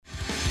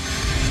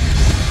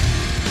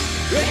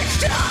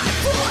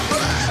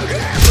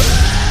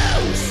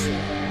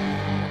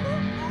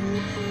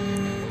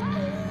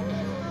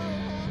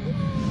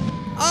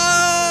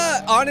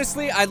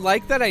honestly, I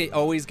like that I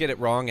always get it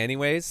wrong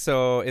anyways,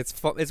 so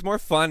it's more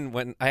fun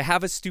when I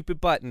have a stupid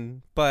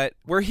button, but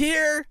we're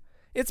here.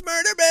 It's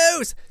Murder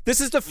Moose.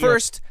 This is the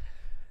first.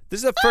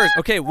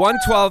 Okay,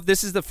 112.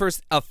 This is the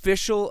first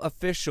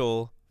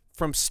official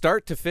from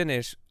start to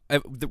finish.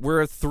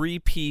 We're a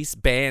 3-piece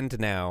band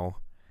now.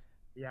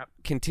 Yep.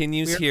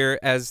 Continues here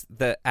as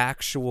the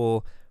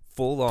actual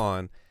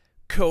full-on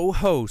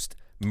co-host,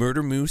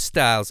 Murder Moose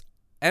Styles,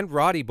 and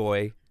Roddy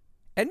Boy,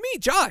 and me,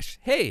 Josh.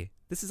 Hey,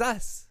 this is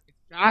us.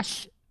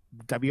 Josh,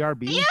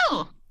 WRB,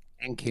 You.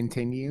 and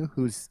Continue,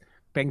 who's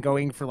been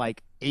going for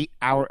like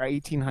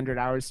 1,800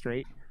 hours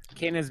straight.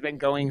 Ken has been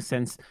going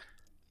since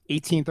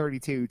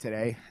 1832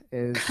 today,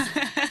 is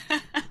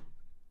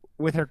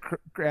with her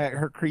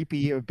her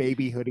creepy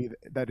baby hoodie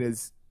that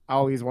is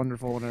always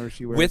wonderful whenever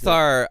she wears with it.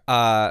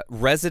 Our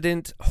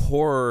resident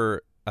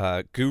horror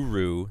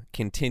guru,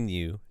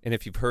 Continue, and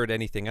if you've heard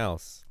anything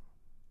else,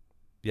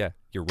 yeah,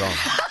 you're wrong.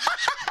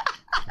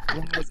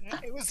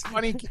 It was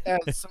funny.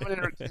 Someone in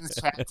our Ken's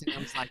chat, and I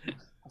was like,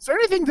 "Is there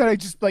anything that I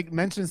just like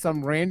mention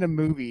some random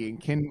movie and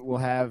Ken will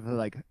have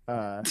like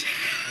a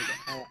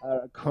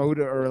code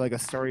or like a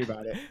story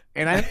about it?"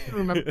 And I don't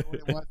remember what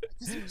it was.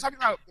 You were talking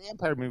about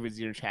vampire movies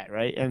in your chat,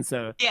 right? And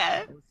so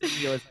Yeah.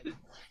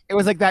 it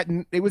was like that.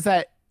 It was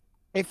that.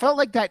 It felt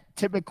like that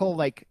typical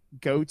like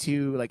go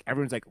to like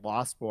everyone's like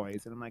Lost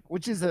Boys, and I'm like,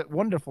 which is a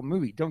wonderful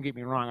movie. Don't get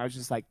me wrong. I was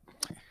just like,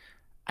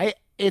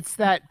 it's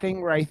that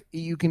thing where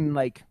you can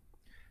like.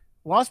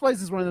 Lost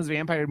Boys is one of those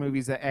vampire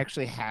movies that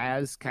actually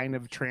has kind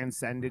of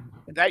transcended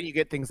that. You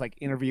get things like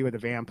Interview with a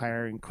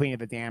Vampire and Queen of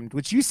the Damned,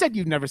 which you said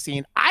you've never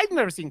seen. I've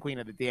never seen Queen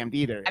of the Damned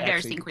either. I've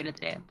never seen Queen of the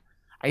Damned.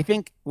 I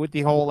think with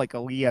the whole like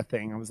Aaliyah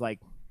thing, I was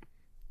like,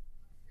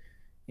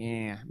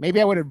 yeah,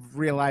 maybe I would have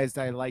realized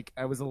I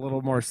was a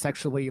little more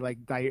sexually like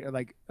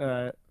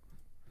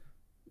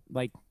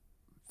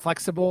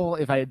flexible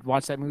if I had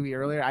watched that movie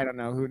earlier. I don't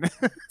know who.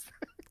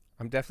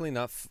 I'm definitely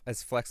not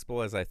as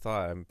flexible as I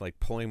thought. I'm like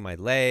pulling my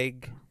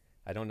leg.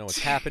 I don't know what's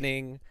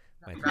happening.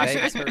 My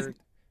legs hurt.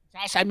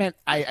 Josh, I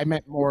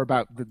meant more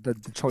about the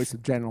choice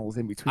of genitals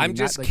in between. I'm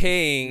just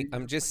saying.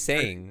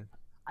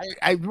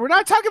 We're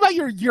not talking about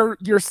your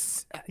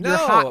No,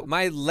 hot...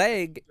 my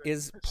leg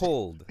is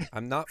pulled.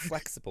 I'm not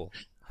flexible.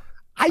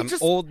 I'm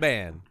old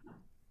man.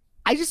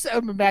 I just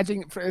am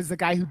imagining as the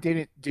guy who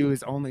didn't do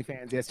his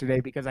OnlyFans yesterday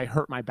because I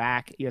hurt my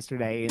back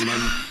yesterday and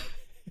then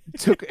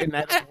took an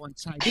edible and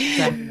tried to...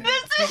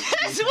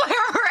 This is where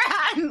we're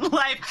at in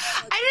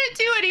life. I didn't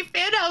do any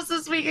fan house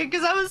this weekend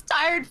because I was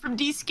tired from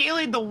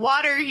descaling the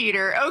water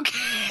heater. Okay.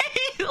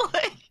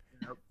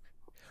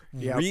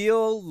 Yep.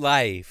 Real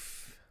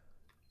life.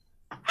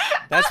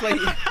 That's why.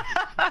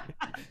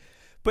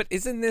 But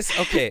isn't this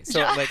okay? So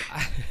like,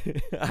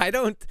 I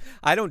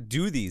don't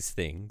do these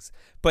things.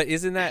 But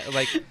isn't that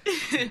like?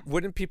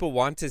 Wouldn't people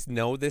want to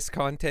know this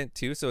content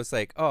too? So it's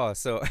like, oh,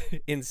 so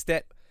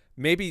instead,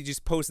 maybe you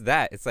just post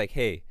that. It's like,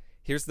 hey,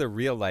 here's the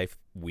real life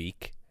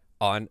week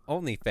on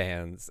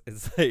OnlyFans.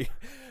 It's like,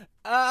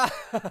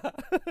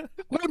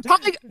 what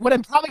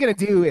I'm probably gonna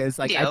do is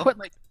like Deal. I put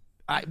like.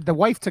 The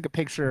wife took a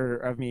picture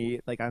of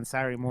me like on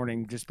Saturday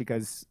morning just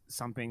because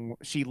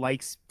she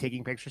likes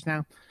taking pictures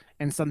now,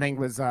 and something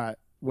was at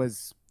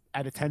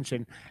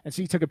attention, and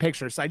she took a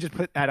picture. So I just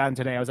put that on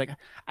today. I was like,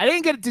 I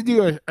didn't get to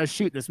do a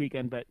shoot this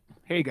weekend, but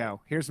here you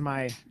go. Here's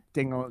my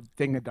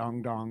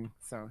ding-a-dong-dong.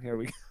 So here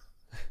we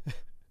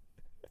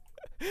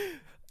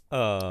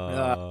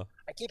go.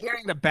 I keep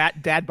hearing the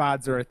dad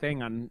bods are a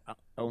thing on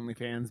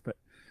OnlyFans, but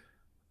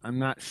I'm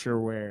not sure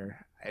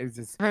where.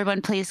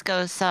 Everyone, please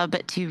go sub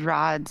to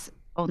Rod's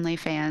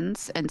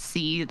OnlyFans and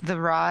see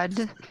the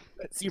Rod.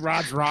 See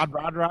Rod's Rod.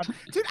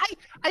 Dude,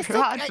 I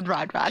still... Rod.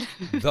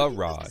 The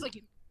Rod.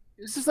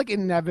 It's just like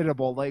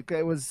inevitable. Like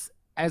it was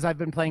as I've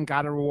been playing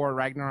God of War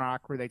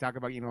Ragnarok, where they talk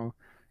about,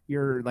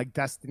 your like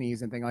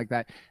destinies and things like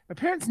that. My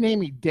parents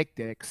named me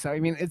Dick, so I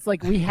mean, it's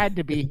like we had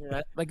to be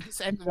here. Like this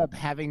ended up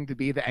having to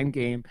be the end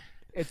game.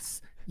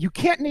 You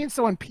can't name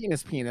someone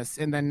penis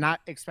and then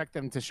not expect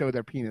them to show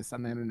their penis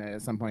on the internet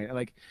at some point.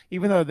 Like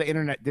even though the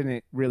internet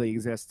didn't really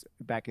exist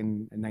back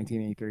in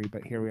 1983,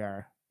 but here we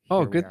are.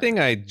 Oh, good thing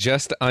I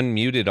just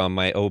unmuted on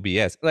my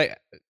OBS. Like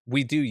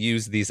we do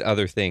use these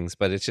other things,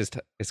 but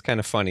it's kind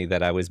of funny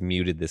that I was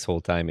muted this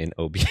whole time in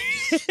OBS.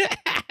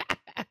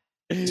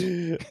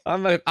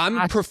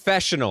 I'm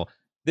professional.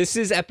 This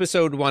is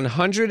episode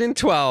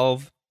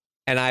 112,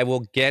 and I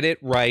will get it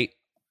right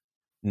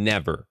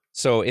never.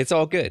 So it's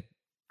all good.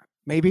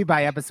 Maybe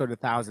by episode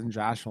 1,000,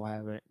 Josh will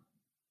have it.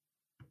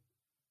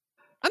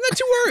 I'm not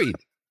too worried.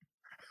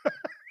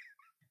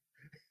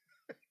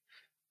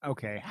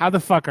 Okay, how the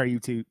fuck are you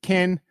two?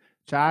 Ken,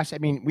 Josh, I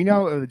mean, we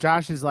know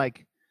Josh is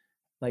like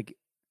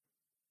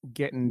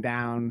getting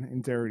down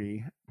and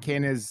dirty.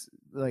 Ken is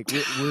like,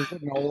 we're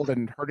getting old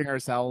and hurting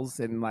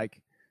ourselves and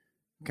like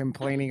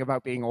complaining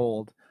about being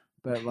old.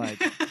 But like,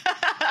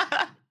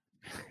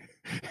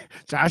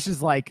 Josh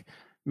is like,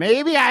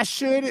 maybe I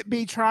shouldn't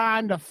be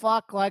trying to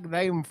fuck like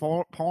them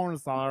porn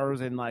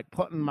stars and like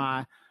putting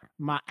my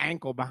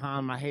ankle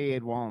behind my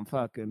head while I'm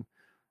fucking.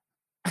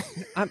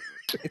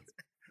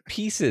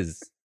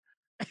 Pieces.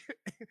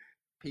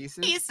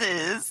 Pieces.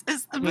 Pieces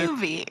is the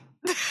movie.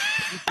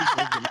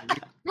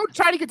 Don't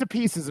try to get to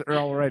Pieces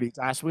already,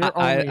 Josh. We're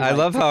only. I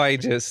love how I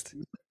just.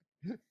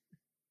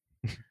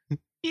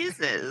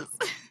 Pieces.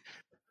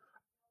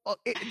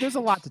 There's a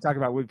lot to talk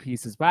about with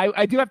Pieces, but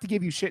I do have to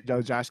give you shit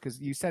though, Josh, because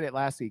you said it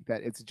last week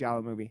that it's a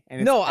Giallo movie.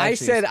 And No, I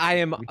said I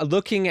am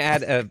looking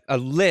at a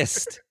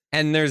list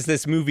and there's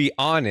this movie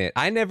on it.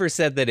 I never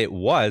said that it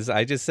was.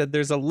 I just said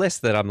there's a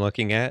list that I'm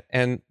looking at,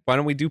 and why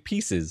don't we do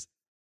Pieces?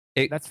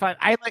 That's fine.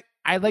 I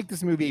like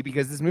this movie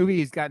because this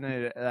movie has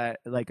gotten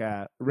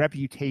a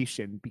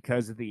reputation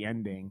because of the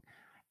ending.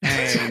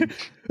 And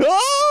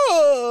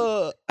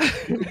Oh!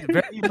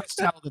 very much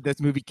tell that this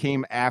movie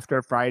came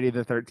after Friday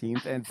the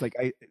 13th, and it's like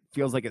it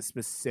feels like it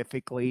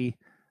specifically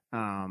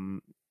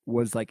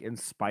was like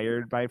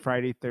inspired by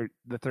Friday the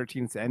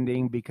 13th's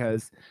ending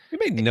because It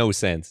made no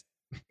sense.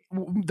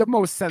 the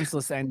most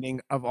senseless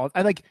ending of all.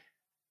 I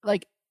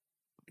like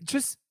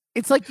just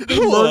it's like they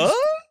merged.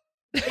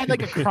 They had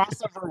like a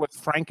crossover with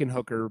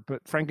Frankenhooker,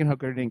 but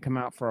Frankenhooker didn't come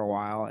out for a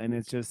while, and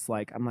it's just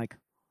like I'm like.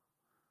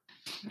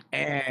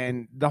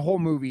 And the whole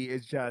movie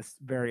is just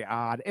very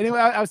odd. Anyway,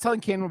 I was telling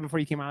Cameron before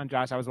you came on,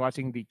 Josh, I was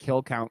watching the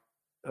Kill Count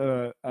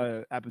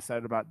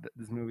episode about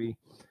this movie,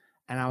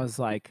 and I was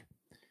like,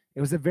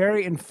 it was a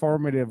very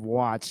informative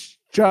watch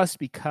just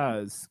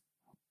because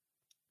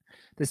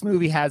this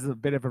movie has a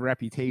bit of a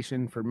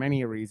reputation for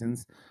many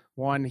reasons.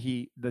 One,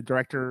 the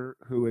director,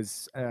 who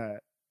is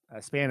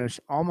Spanish,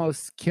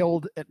 almost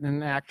killed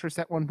an actress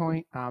at one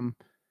point.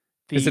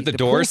 Is it the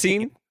door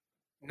scene?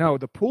 No,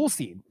 the pool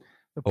scene.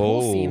 The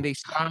pool scene, they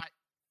shot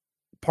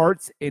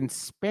parts in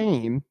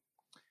Spain,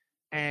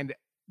 and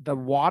the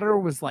water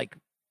was like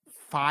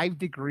 5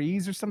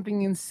 degrees or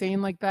something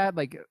insane like that.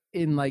 Like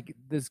in like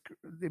this,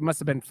 it must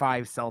have been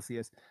 5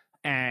 Celsius,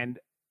 and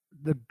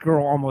the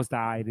girl almost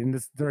died. And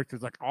this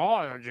director's like,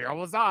 "Oh, she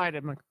almost died."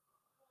 I'm like,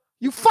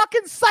 "You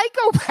fucking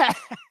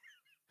psychopath!"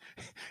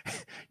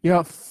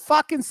 You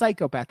fucking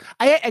psychopath.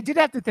 I did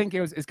have to think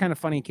it's kind of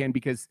funny, Ken,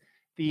 because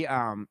the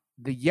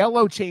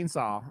yellow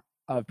chainsaw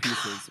of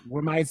Pieces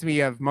reminds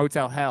me of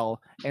Motel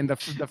Hell, and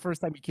the first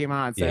time he came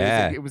on, so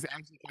it was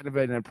actually kind of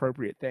an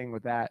appropriate thing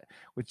with that,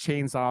 with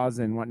chainsaws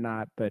and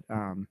whatnot. But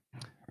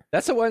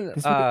that's the one.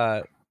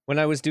 When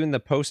I was doing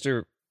the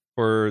poster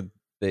for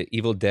the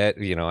Evil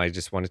Dead, I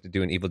just wanted to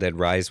do an Evil Dead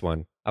Rise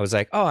one. I was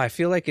like, oh, I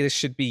feel like it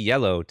should be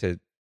yellow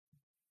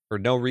for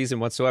no reason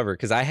whatsoever,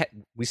 because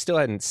we still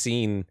hadn't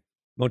seen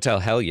Motel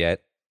Hell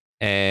yet,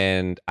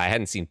 and I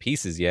hadn't seen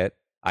Pieces yet.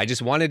 I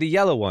just wanted a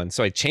yellow one,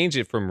 so I changed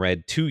it from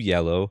red to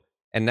yellow.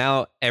 And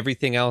now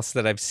everything else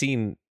that I've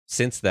seen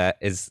since that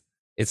it's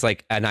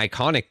like an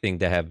iconic thing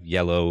to have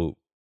yellow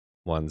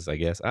ones, I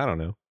guess. I don't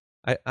know.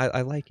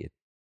 I like it.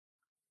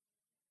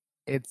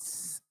 It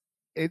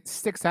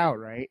sticks out,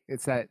 right?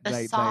 It's that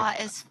the Saw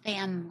is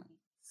family.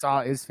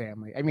 Saw is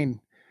family. I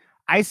mean,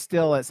 I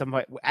still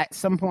at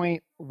some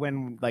point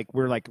when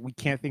we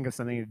can't think of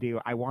something to do,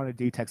 I want to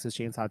do Texas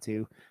Chainsaw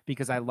 2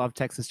 because I love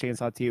Texas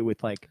Chainsaw 2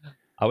 with like.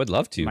 I would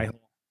love to.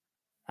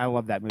 I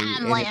love that movie.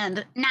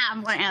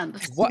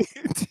 Namland. What?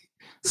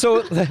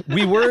 So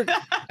we were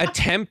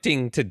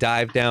attempting to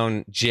dive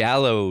down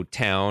Giallo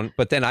Town,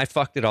 but then I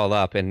fucked it all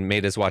up and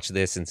made us watch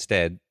this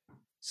instead.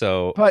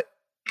 So, but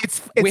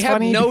it's we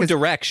have no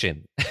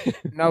direction.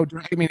 No,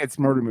 I mean it's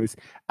Murder Moose.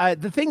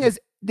 The thing is,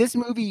 this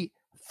movie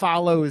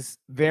follows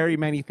very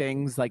many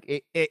things. Like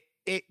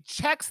it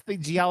checks the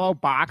Giallo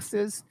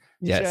boxes.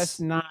 Yes.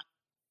 Just not.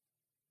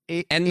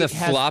 The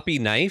floppy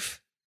knife.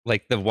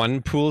 Like the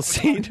one pool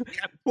scene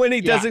when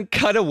he doesn't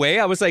cut away.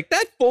 I was like,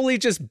 that fully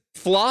just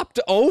flopped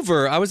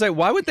over. I was like,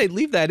 why would they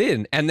leave that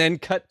in? And then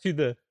cut to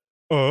the,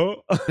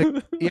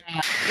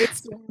 yeah,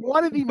 it's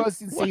one of the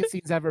most insane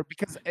scenes ever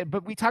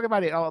but we talk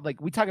about it all. Like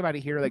we talk about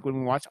it here, like when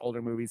we watch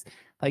older movies,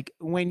 like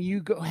when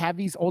you go have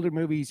these older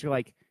movies, you're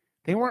like,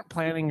 they weren't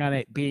planning on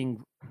it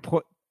being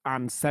put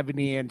on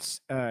 70-inch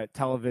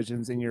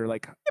televisions in your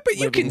like, but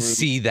you can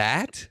see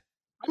that.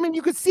 I mean,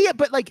 you could see it,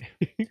 but like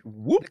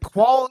the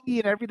quality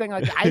and everything.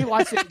 Like I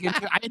watched it again.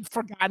 I had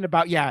forgotten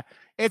about. Yeah,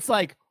 it's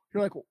like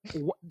you're like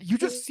what? You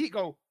just see it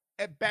go.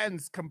 It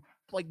bends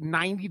like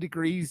 90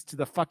 degrees to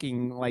the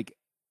fucking like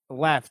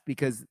left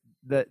because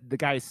the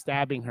guy's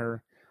stabbing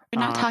her.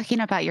 You're not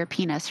talking about your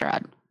penis,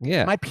 Rod.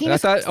 Yeah, my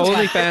penis. I thought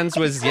OnlyFans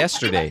was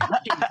yesterday.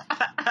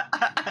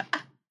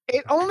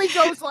 It only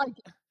goes like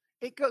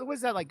it goes.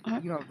 Was that like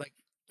like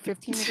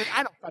 15 meters?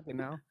 I don't fucking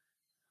know.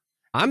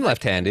 I'm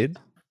left-handed.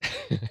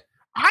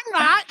 I'm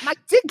not. My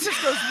dick just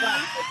goes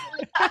left.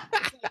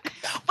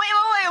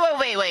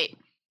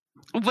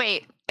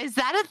 Wait. Is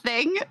that a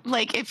thing?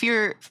 Like,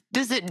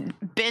 does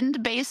it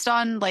bend based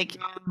on like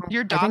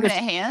your dominant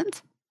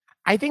hand?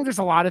 I think there's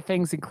a lot of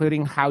things,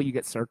 including how you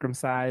get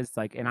circumcised.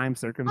 Like, and I'm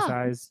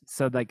circumcised,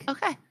 so like,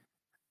 okay.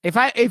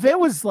 If it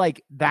was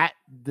like that,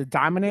 the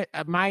dominant,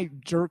 my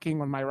jerking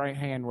with my right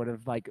hand would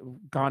have like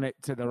gone it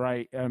to the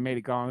right, made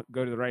it go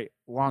to the right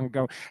long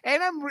ago.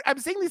 And I'm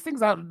saying these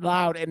things out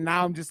loud, and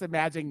now I'm just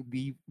imagining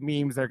the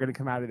memes that are going to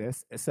come out of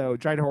this. So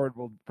Dread Horde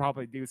will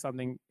probably do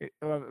something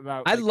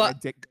about. My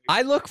dick.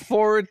 I look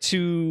forward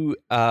to,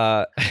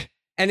 and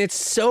it's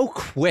so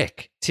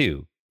quick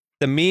too.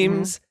 The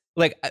memes,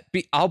 like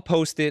I'll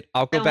post it,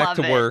 I'll go back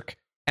to work,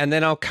 and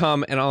then I'll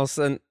come and all of a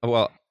sudden,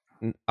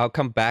 I'll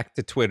come back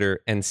to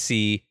Twitter and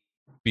see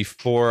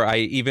before I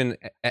even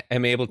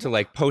am able to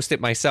like post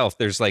it myself.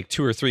 There's like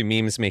 2 or 3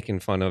 memes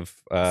making fun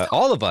of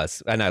all of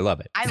us, and I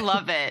love it. I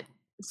love it.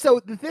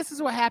 So this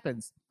is what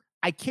happens.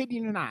 I kid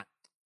you not.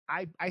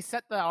 I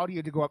set the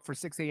audio to go up for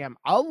 6 a.m.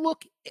 I'll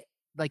look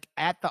like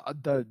at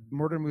the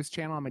Murder Moose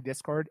channel on my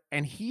Discord,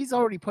 and he's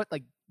already put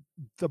like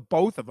the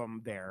both of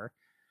them there.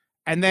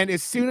 And then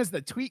as soon as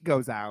the tweet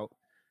goes out,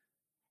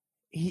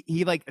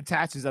 he like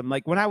attaches them.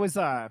 Like when I was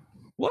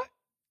what?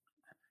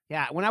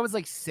 Yeah, when I was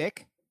like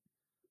sick,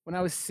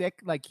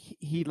 like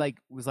he like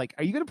was like,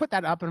 "Are you gonna put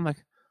that up?" And I'm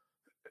like,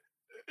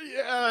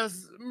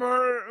 "Yes,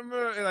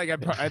 like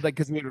I like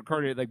because we had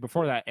recorded it like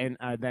before that, and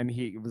then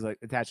he was like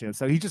attaching them.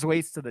 So he just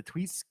waits till the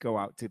tweets go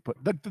out to put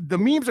the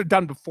memes are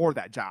done before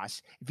that.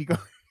 Josh, if you go,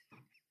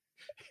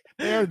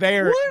 they're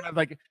there.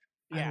 Like,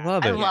 yeah,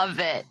 I love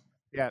it.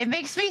 Yeah, it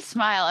makes me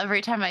smile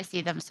every time I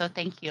see them. So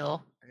thank you.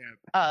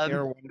 Yeah,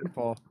 they're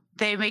wonderful.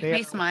 They make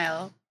me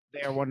smile.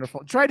 They are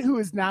wonderful. Dread, who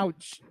has now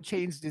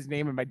changed his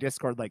name in my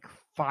Discord like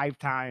 5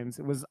 times.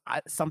 It was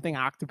something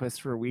octopus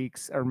for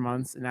weeks or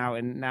months now,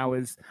 and now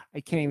is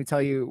I can't even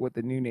tell you what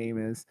the new name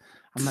is.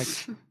 I'm like,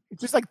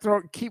 it's just like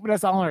keeping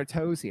us all on our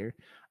toes here.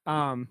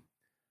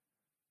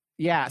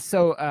 Yeah.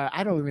 So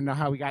I don't even know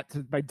how we got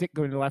to my dick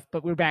going to the left,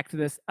 but we're back to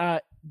this.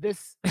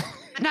 This the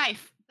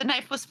knife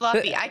was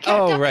floppy. I kept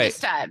up this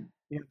time.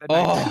 Yeah,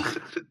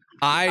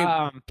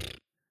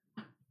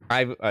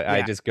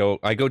 I just go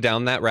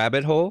down that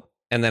rabbit hole.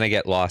 And then I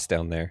get lost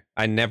down there.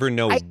 I never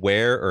know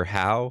where or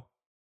how,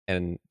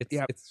 and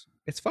it's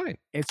fine.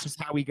 It's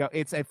just how we go.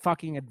 It's a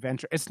fucking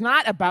adventure. It's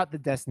not about the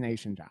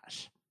destination,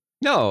 Josh.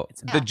 No,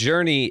 the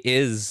journey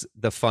is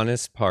the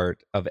funnest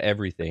part of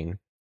everything.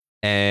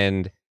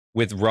 And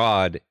with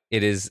Rod,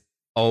 it is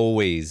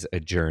always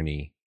a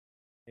journey.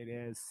 It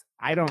is.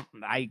 I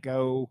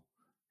go,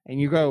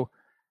 and you go.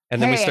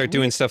 And then we start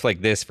doing stuff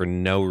like this for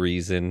no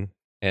reason.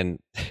 And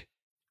I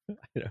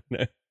don't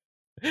know.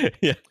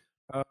 Yeah.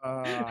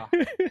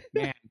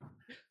 Man,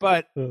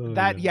 but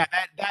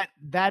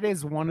that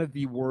is one of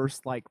the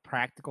worst like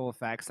practical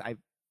effects I've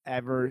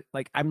ever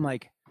like. I'm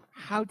like,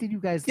 how did you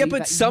guys? Yeah,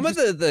 but some of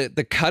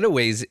the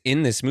cutaways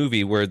in this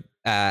movie where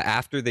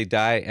after they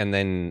die and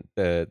then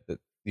the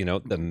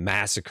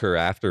massacre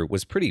after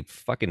was pretty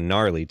fucking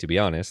gnarly, to be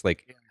honest.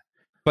 Like,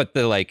 but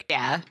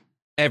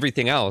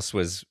everything else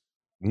was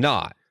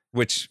not,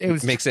 which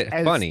makes it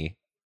funny.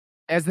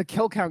 As the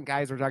kill count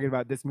guys were talking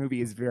about, this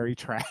movie is very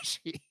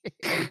trashy.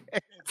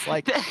 It's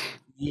like,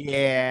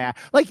 yeah,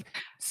 like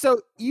so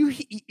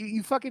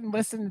you fucking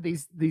listen to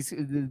these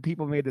the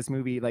people who made this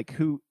movie, like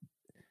we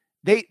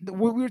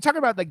were talking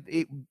about like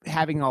it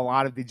having a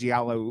lot of the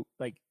giallo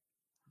like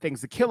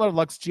things. The killer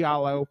looks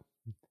giallo.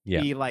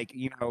 Yeah,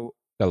 the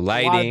the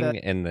lighting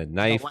and the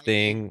knife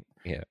thing.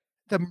 Yeah,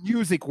 the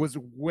music was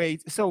way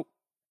so.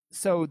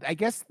 I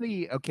guess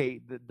the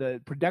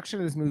production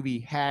of this movie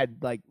had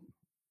like.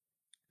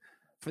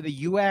 For the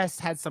U.S.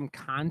 had some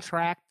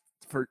contract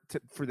for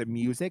the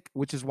music,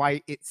 which is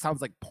why it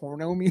sounds like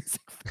porno music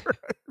for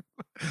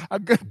a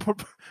good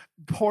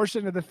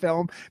portion of the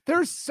film.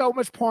 There's so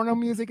much porno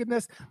music in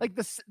this, like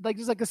there's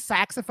like a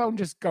saxophone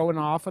just going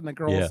off and the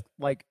girls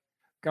like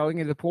going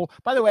into the pool.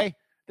 By the way,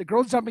 the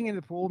girls jumping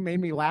into the pool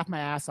made me laugh my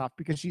ass off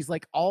because she's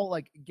like all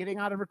like getting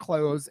out of her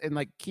clothes and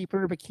like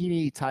keeping her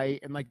bikini tight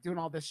and like doing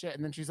all this shit,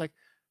 and then she's like.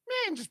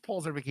 And just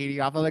pulls her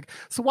bikini off. I'm like,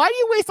 so why do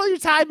you waste all your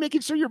time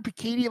making sure your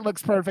bikini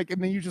looks perfect and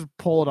then you just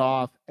pull it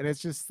off? And it's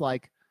just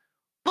like,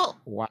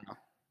 wow.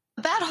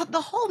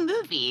 The whole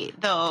movie,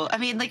 though, I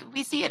mean, like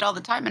we see it all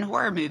the time in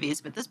horror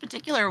movies, but this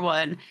particular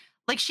one,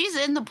 like she's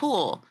in the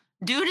pool.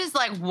 Dude is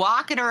like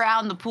walking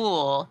around the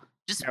pool,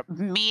 just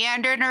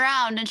meandering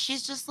around, and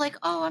she's just like,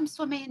 oh, I'm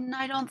swimming and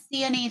I don't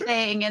see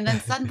anything. And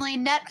then suddenly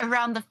net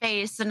around the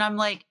face, and I'm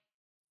like,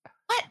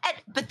 what?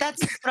 But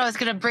that's what I was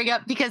going to bring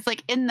up because,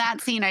 like, in that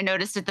scene, I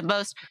noticed it the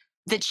most.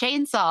 The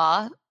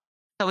chainsaw.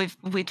 So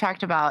we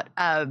talked about.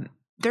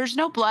 There's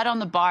no blood on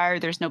the bar.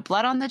 There's no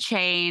blood on the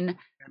chain.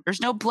 There's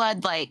no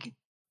blood like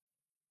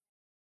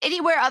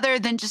anywhere other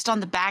than just on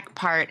the back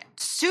part.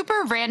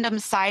 Super random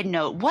side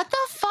note. What the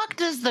fuck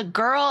does the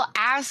girl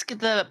ask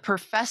the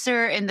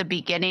professor in the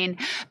beginning?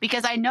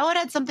 Because I know it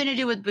had something to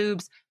do with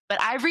boobs.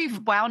 But I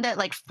rewound it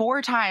like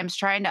 4 times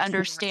trying to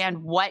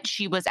understand what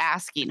she was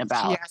asking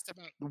about. She asked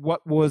about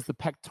what was the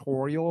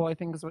pectoral, I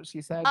think is what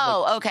she said.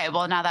 Oh, like, okay.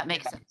 Well, now that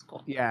makes sense.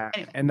 Cool. Yeah.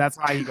 Anyway. And that's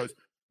why he goes,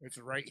 it's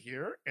right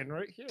here and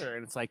right here.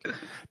 And it's like,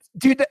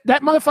 dude,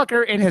 that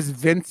motherfucker in his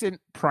Vincent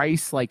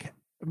Price like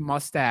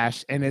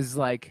mustache and his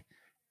like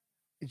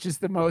it's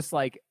just the most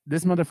like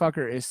this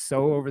motherfucker is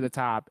so over the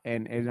top,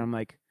 and I'm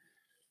like,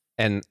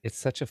 And it's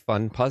such a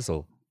fun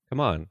puzzle. Come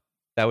on,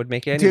 that would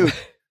make any. dude,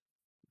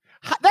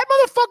 that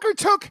motherfucker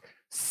took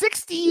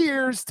 60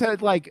 years to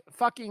like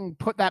fucking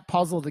put that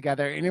puzzle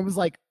together, and it was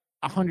like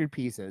 100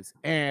 pieces.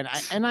 And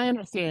I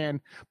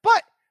understand,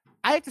 but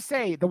I have to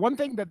say the one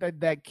thing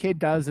that kid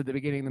does at the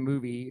beginning of the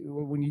movie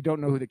when you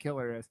don't know who the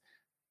killer is,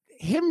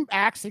 him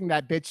axing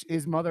that bitch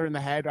his mother in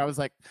the head. I was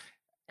like,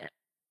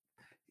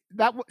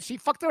 that she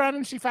fucked around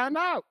and she found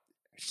out.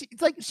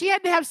 It's like she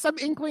had to have some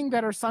inkling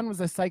that her son was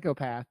a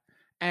psychopath,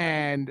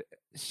 and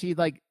she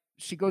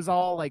goes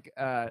all like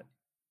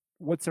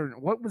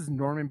what was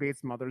Norman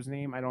Bates' mother's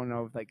name? I don't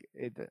know if like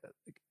it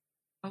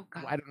Oh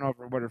God. I don't know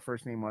what her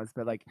first name was,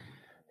 but like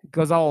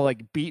goes all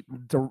like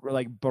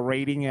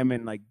berating him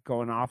and like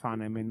going off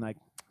on him and like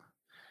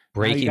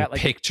breaking got, like,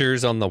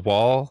 pictures on the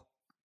wall.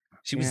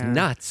 She was Yeah.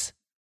 nuts.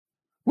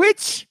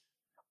 which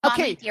Mommy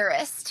okay,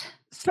 dearest.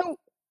 so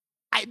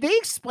they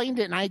explained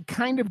it and I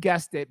kind of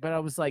guessed it, but I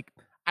was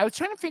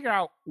trying to figure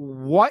out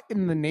what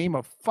in the name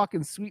of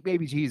fucking sweet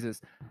baby Jesus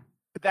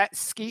that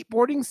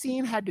skateboarding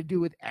scene had to do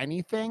with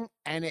anything,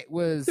 and it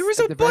was There was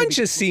at a the very bunch of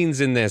beginning.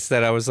 scenes in this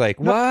that I was like,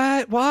 No.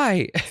 what?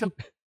 Why?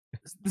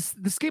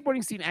 The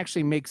skateboarding scene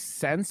actually makes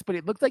sense, but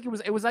it looked like it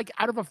was like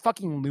out of a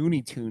fucking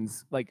Looney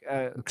Tunes like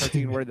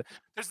cartoon where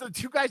there's the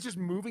two guys just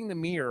moving the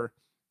mirror,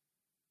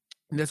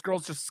 and this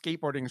girl's just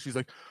skateboarding, and she's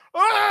like,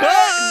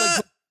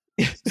 ah!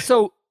 And, like,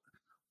 so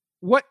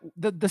what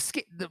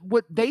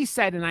what they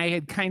said, and I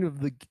had kind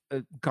of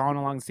gone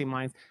along the same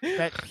lines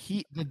that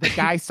the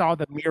guy saw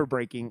the mirror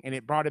breaking, and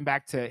it brought him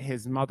back to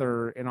his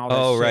mother and all that.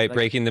 Oh, shit, right, like,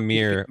 breaking the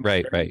mirror.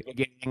 Right, right.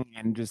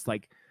 and just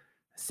like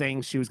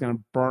saying she was gonna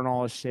burn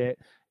all his shit,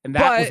 and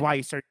that was But why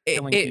he started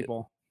killing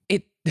people.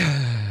 It,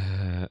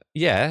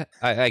 yeah,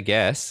 I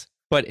guess,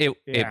 but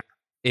Yeah.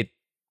 it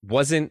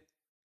wasn't.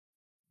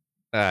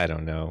 I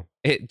don't know.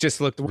 It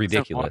just looked It wasn't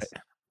ridiculous.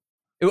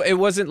 It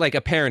wasn't like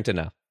apparent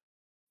enough.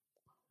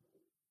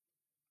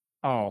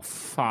 Oh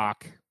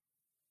fuck!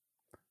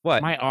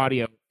 What? My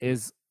audio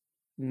is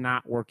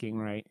not working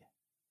right.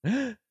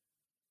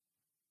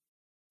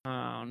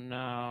 Oh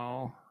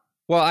no!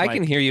 Well, I can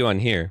Like- hear you on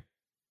here.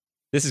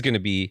 This is going to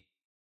be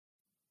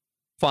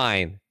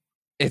fine.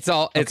 It's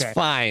Okay.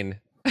 fine.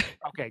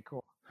 Okay,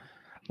 cool.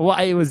 Well,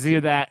 it was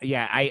either that.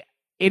 Yeah,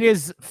 it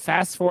is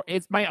fast forward.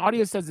 My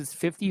audio says it's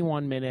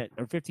 51 minutes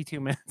or 52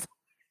 minutes.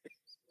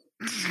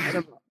 I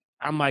don't know.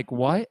 I'm like,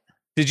 what?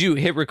 Did you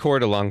hit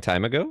record a long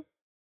time ago?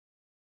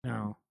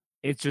 No,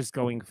 it's just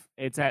going.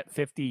 It's at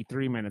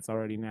 53 minutes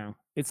already now.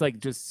 It's like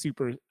just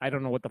super. I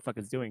don't know what the fuck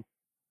it's doing.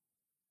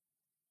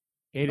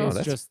 It Oh, is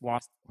that's- just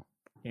lost.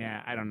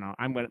 Yeah, I don't know.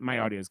 My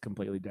audio is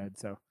completely dead.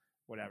 So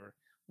whatever.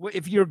 Well,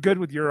 if you're good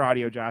with your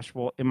audio, Josh,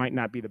 well, it might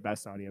not be the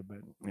best audio, but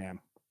yeah.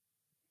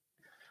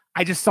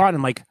 I just saw it and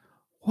I'm like,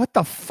 what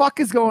the fuck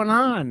is going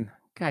on?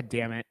 God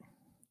damn it.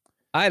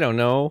 I don't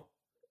know.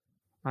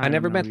 I don't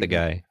never know met the either.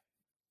 guy.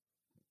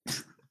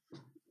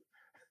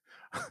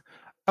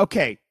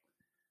 Okay.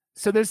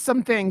 So there's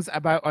some things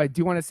I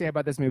do want to say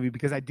about this movie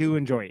because I do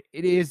enjoy it.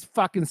 It is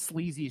fucking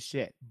sleazy as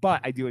shit,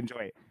 but I do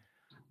enjoy it.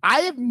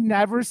 I have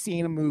never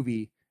seen a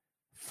movie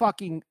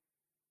fucking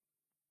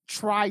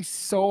try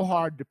so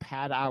hard to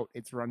pad out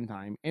its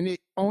runtime, and it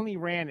only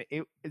ran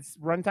its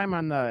runtime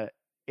on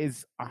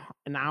is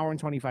an hour and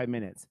 25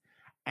 minutes,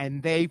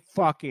 and they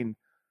fucking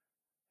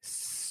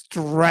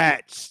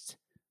stretched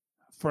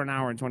for an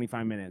hour and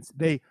 25 minutes.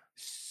 They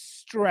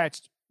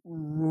stretched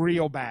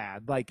real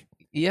bad. Like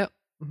Yep.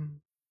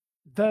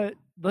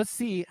 let's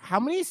see, how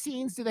many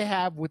scenes do they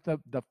have with the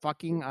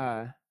fucking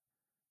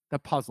the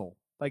puzzle?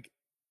 Like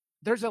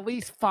there's at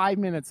least 5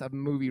 minutes of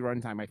movie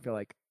runtime, I feel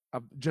like,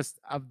 of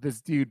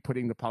this dude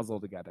putting the puzzle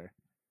together.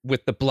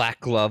 With the black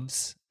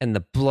gloves and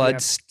the blood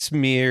Yep.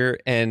 smear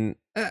and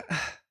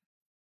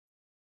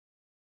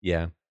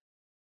yeah.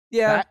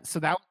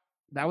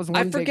 That was one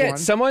I take forget.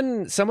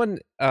 one. Someone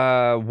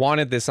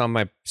wanted this on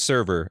my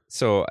server,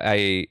 so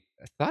I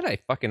thought I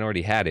fucking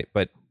already had it,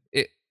 but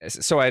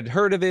so I'd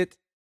heard of it.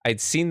 I'd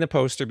seen the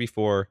poster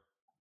before.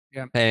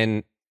 Yep.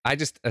 And I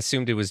just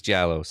assumed it was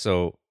Giallo,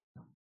 so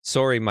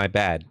sorry, my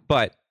bad.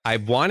 But I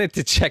wanted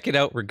to check it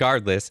out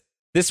regardless.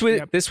 This would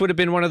have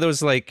been one of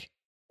those like,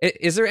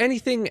 is there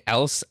anything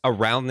else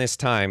around this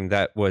time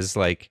that was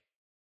like,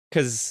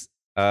 because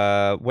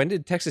when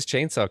did Texas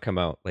Chainsaw come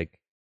out? Like,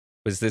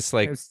 was this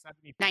like, It was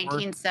 74.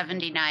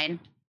 1979.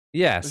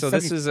 yeah? was So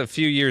this is a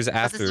few years Was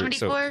after. it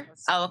 74?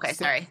 Oh, okay.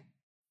 Sorry.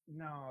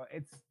 No,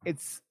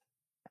 it's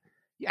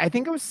I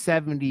think it was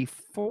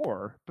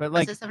 74, but Was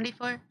like it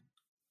 74?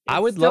 I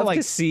it's would still, love like,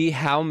 to see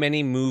how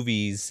many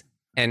movies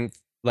and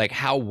like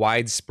how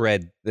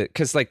widespread,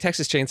 because like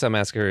Texas Chainsaw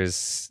Massacre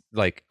is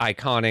like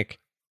iconic.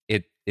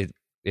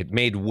 It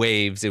made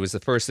waves. It was the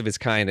first of its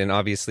kind, and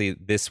obviously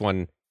this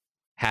one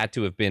had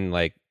to have been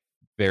like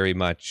very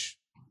much,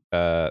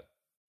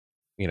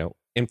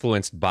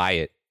 influenced by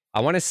it.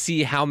 I want to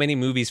see how many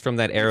movies from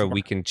that era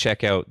we can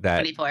check out that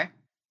 24.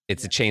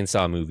 it's a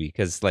chainsaw movie,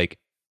 because like,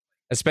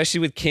 especially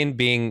with Kin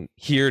being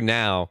here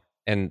now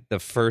and the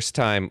first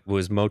time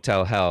was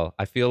Motel Hell.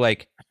 I feel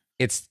like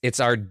it's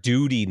our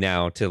duty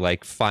now to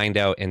like find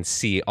out and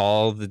see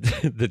all the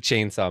the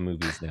Chainsaw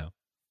movies now.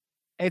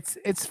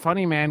 It's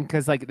funny, man,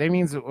 because like that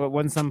means at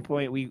one some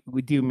point we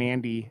do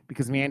Mandy,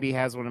 because Mandy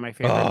has one of my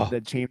favorite Oh.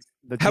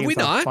 the Have we chainsaw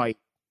not? fight.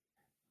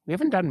 We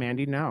haven't done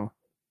Mandy, no.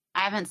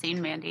 I haven't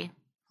seen Mandy.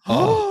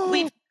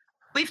 Oh,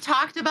 We've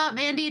talked about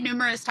Mandy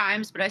numerous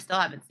times, but I still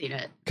haven't seen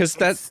it. because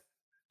that's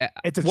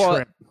It's a well,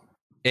 trip.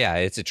 yeah,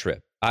 it's a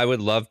trip. I would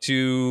love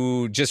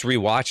to just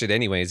rewatch it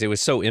anyways. It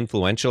was so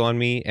influential on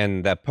me,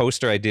 and that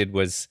poster I did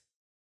was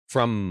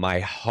from my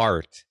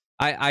heart.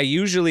 I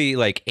usually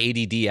like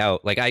ADD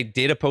out. Like I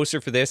did a poster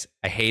for this.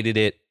 I hated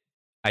it.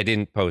 I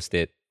didn't post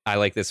it. I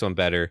like this one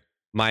better.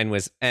 Mine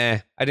was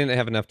I didn't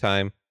have enough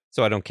time,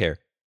 so I don't care.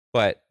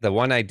 But the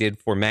one I did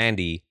for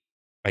Mandy,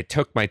 I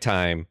took my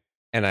time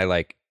and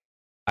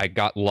I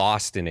got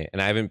lost in it,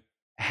 and I haven't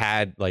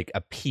had like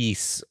a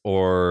piece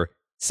or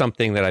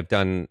something that I've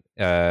done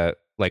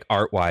like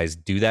art wise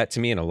do that to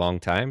me in a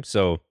long time.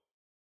 So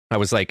I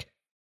was like,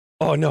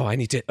 oh no, I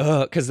need to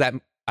because that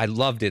I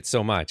loved it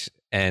so much.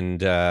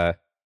 And I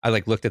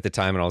like looked at the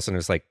time, and all of a sudden it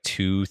was like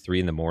 2-3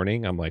 in the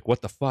morning. I'm like,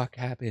 what the fuck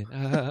happened?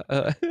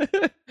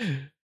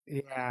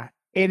 Yeah,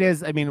 it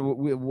is. I mean,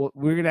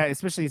 we're gonna,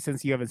 especially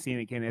since you haven't seen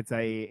it, Ken. It's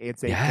a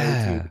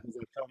Yeah. go-to, because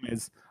the film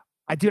is.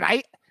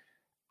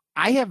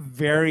 I have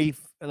very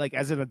like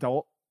as an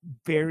adult,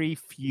 very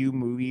few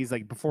movies.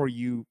 Like before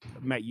you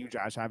met you,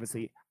 Josh,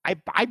 obviously,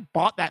 I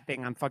bought that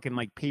thing on fucking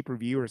like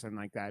pay-per-view or something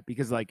like that,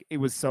 because like it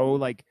was so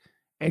like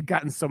it had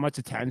gotten so much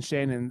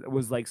attention and it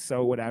was like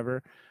so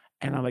whatever.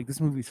 And I'm like, this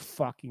movie's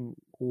fucking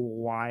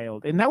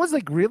wild. And that was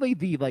like really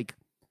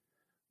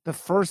the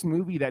first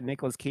movie that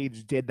Nicolas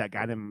Cage did that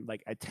got him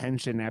like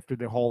attention after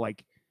the whole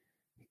like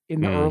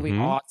in the early Mhm.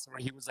 aughts, where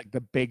he was like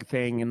the big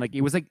thing. And like it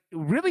was like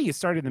really it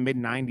started in the mid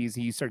 90s.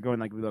 He started going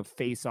like with a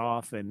Face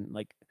Off and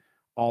like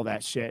all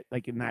that shit,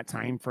 like in that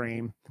time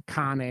frame.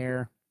 Con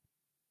Air.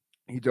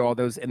 He did all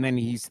those, and then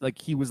he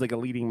was like a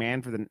leading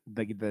man for the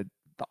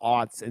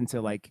aughts,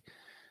 into like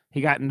he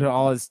got into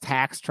all his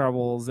tax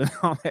troubles and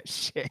all that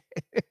shit.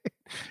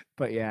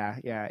 But yeah,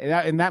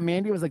 and that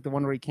Mandy was like the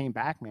one where he came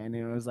back, man. And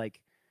it was like,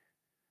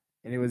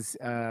 and it was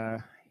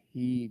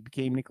he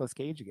became Nicolas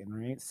Cage again,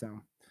 right?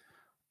 So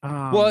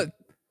Well,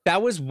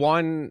 that was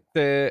one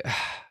the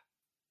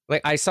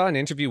like I saw an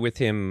interview with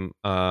him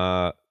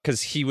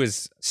because he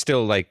was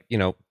still like, you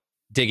know,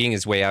 digging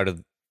his way out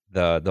of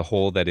the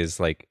hole that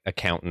his like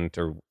accountant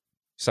or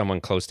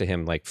someone close to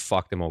him like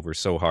fucked him over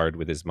so hard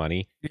with his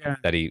money yeah,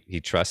 that he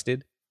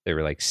trusted. They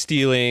were like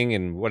stealing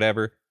and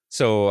whatever.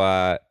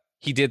 So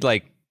he did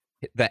like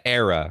the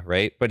era,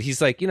 right? But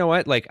he's like, you know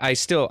what? Like I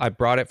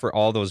brought it for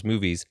all those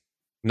movies.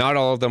 Not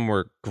all of them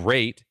were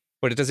great,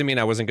 but it doesn't mean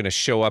I wasn't going to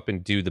show up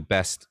and do the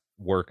best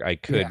work I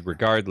could Yeah.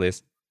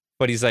 regardless.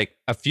 But he's like,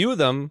 a few of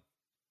them,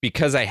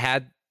 because I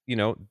had, you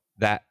know,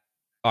 that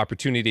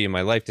opportunity in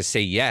my life to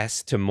say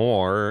yes to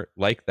more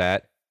like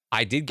that,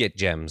 I did get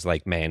gems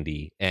like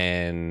Mandy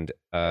and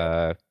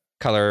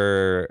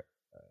Color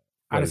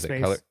Out of is it?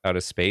 Space. Color Out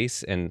of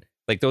Space. And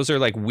like those are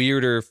like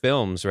weirder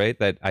films, right?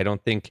 That I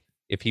don't think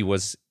if he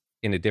was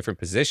in a different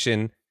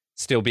position,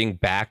 still being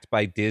backed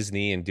by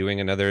Disney and doing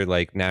another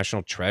like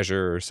National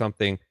Treasure or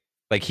something,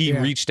 like he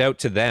Yeah. reached out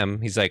to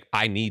them. He's like,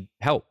 I need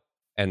help.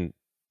 And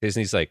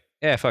Disney's like,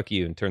 fuck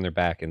you, and turned their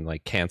back and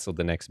like canceled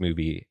the next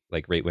movie,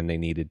 like right when he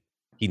needed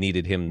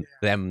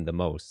them the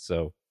most.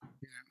 So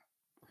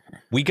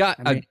we got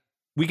I mean,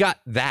 we got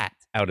that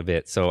out of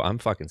it. So I'm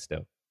fucking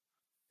stoked.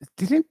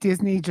 didn't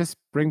Disney just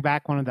bring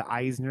back one of the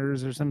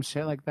Eisners or some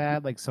shit like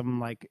that? Like some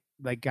like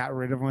got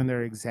rid of one of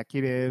their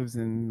executives,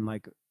 and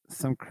like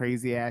some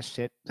crazy ass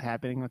shit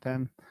happening with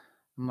them.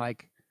 I'm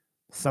like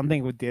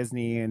something with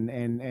Disney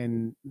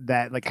and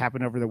that like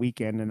happened over the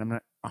weekend, and I'm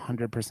not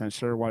 100%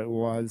 sure what it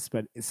was,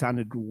 but it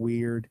sounded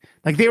weird.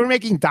 Like they were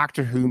making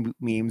Doctor Who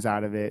memes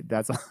out of it.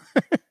 That's all.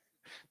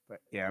 But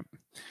yeah.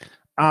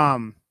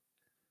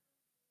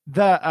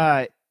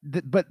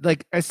 But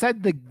like I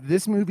said,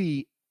 this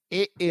movie,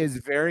 it is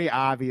very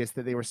obvious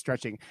that they were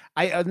stretching.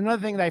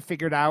 Another thing that I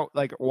figured out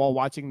like while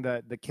watching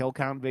the kill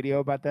count video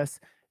about this,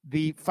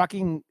 the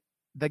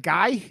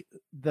guy,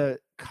 the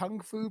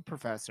kung fu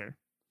professor.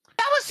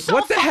 That was so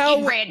What the fucking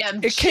hell? random.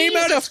 It came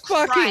out of Jesus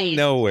fucking Christ.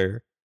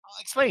 nowhere. I'll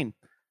explain.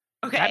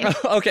 Okay.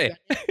 Okay,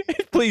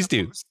 please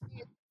do.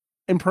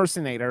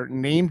 Impersonator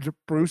named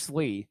Bruce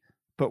Lee,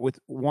 but with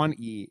one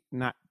E,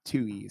 not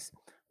two E's,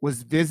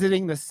 was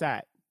visiting the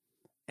set,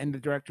 and the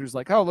director's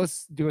like, "Oh,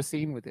 let's do a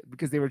scene with it,"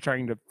 because they were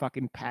trying to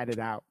fucking pad it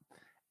out.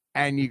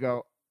 And you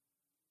go,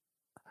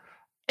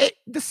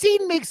 the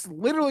scene makes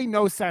literally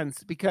no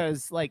sense,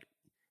 because like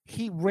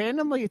he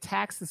randomly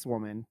attacks this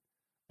woman,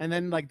 and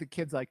then like the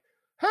kid's like,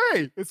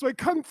 "Hey, it's my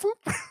kung fu."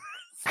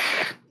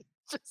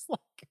 Just like,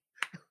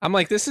 I'm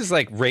like, this is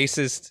like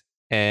racist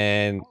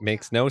and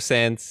makes no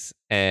sense.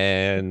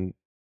 And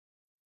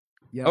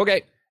yeah.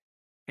 okay,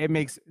 It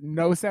makes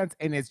no sense,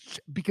 and it's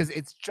because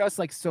it's just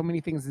like so many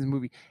things in this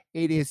movie.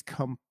 It is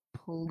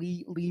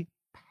completely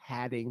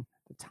padding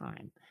the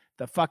time.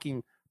 The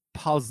fucking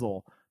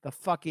puzzle, the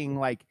fucking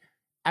like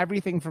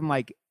everything from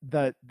like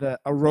the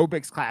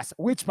aerobics class,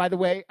 which by the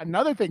way,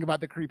 another thing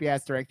about the creepy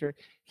ass director,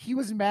 he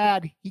was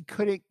mad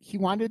he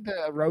wanted the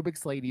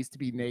aerobics ladies to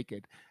be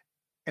naked.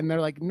 And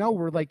they're like, no,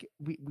 we're like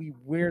we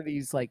wear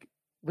these like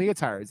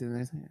leotards,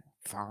 and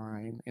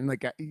fine, and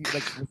like he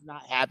like was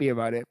not happy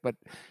about it, but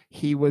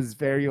he was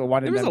very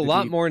wanted. There was a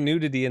lot more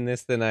nudity in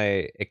this than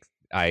I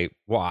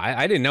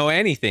didn't know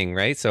anything,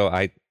 right? So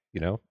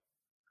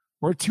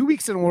we're 2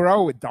 weeks in a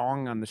row with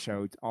dong on the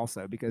show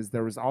also, because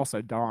there was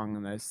also dong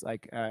in this.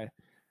 Like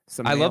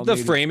some I love the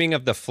nudity. framing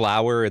of the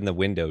flower in the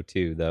window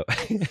too, though.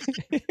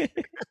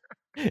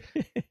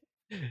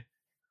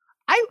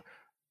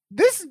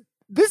 This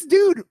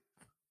dude,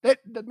 that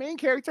the main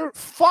character,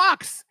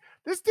 Fox.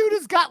 This dude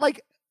has got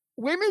like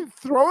women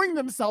throwing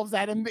themselves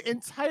at him the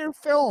entire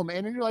film,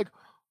 and then you're like,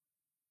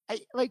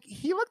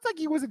 he looked like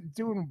he wasn't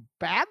doing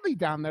badly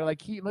down there. Like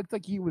he looked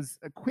like he was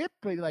equipped,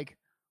 but like,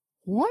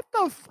 what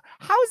the?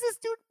 How is this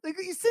dude? Like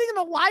he's sitting in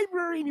the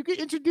library, and you get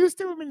introduced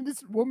to him, and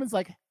this woman's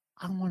like,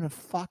 I want to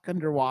fuck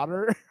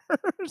underwater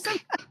or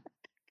something.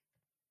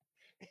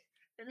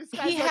 And this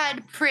guy's He like,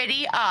 had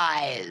pretty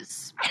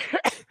eyes.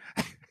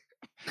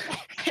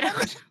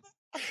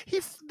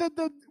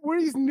 Where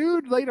he's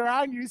nude later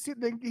on, you see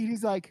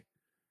he's like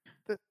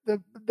the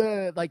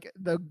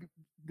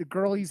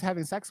girl he's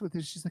having sex with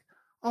is she's like,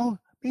 oh,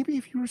 maybe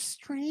if you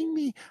restrain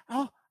me,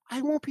 oh,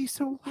 I won't be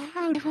so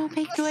loud. It won't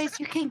make noise.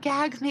 You can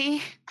gag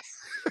me.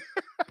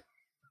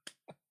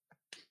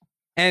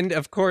 And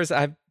of course,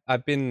 I've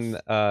been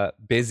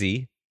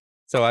busy,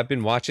 so I've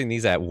been watching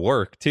these at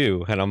work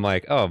too, and I'm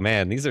like, oh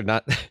man, these are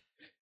not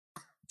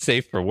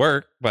safe for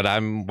work, but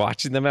I'm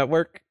watching them at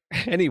work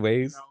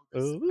anyways.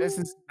 No, this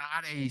is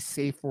not a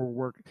safe for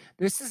work.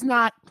 This is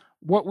not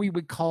what we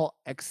would call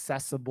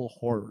accessible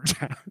horror.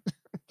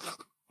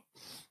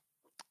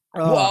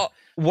 Well,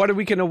 what are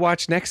we going to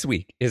watch next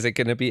week? Is it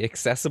going to be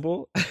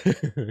accessible?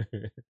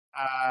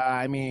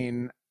 I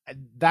mean,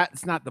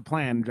 that's not the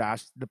plan,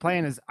 Josh. The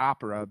plan is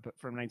Opera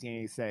from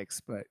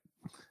 1986, but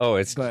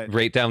it's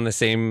right down the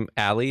same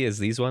alley as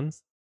these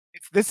ones?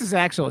 This is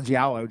actual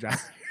Giallo, Josh.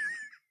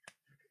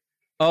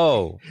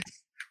 Oh.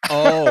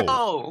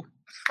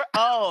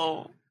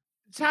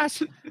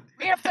 Josh,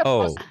 we have to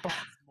bust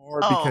more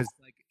because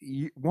like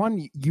you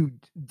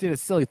did a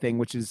silly thing,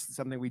 which is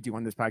something we do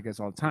on this podcast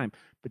all the time.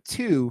 But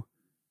two,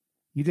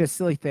 you did a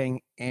silly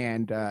thing,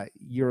 and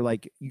you're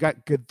like, you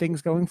got good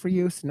things going for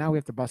you, so now we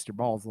have to bust your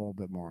balls a little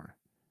bit more.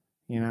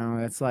 You know,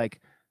 it's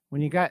like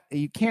when you can't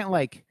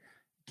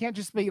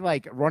just be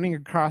like running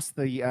across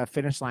the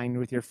finish line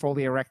with your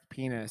fully erect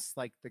penis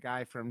like the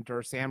guy from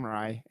Dur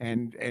Samurai,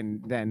 and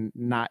then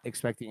not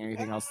expecting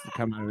anything else to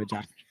come out of the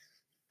job.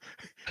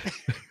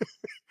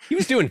 He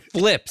was doing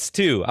flips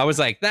too. I was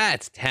like,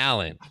 that's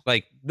talent.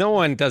 Like no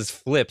one does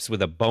flips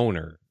with a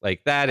boner.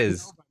 Like that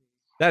is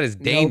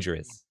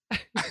dangerous.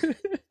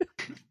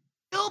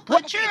 You'll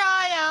put your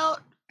eye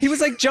out. He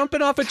was like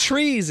jumping off of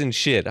trees and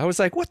shit. I was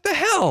like, what the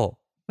hell?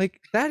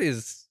 Like that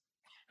is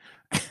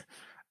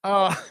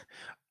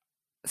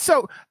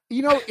so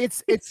you know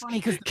it's funny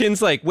because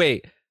Kin's like,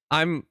 wait,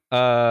 I'm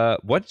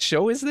what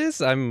show is this?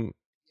 I'm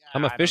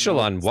official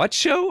on what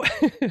show?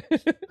 I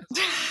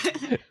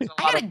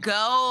gotta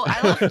go.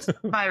 I left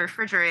my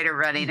refrigerator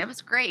running. It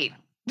was great.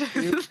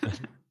 You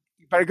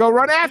better go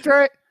run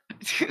after it.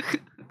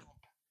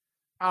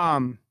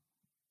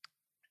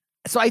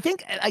 So I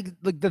think like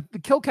the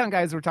kill count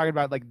guys were talking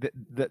about like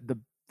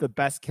the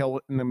best kill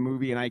in the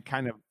movie, and I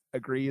kind of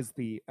agree, is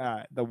the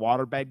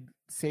waterbed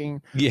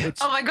scene. Yeah. Which,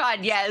 oh my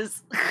god,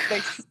 yes.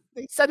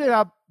 they set it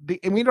up,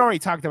 and we'd already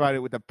talked about it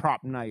with the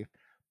prop knife,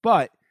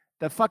 but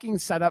the fucking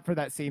setup for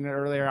that scene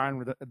earlier on,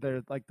 where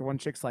the like the one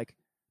chick's like,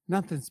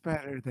 nothing's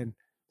better than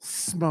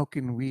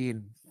smoking weed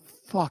and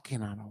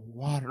fucking on a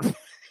water.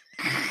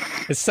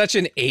 It's such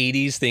an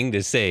 80s thing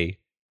to say.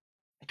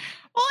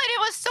 Well, and it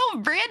was so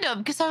random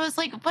because I was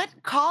like, what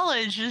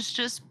college is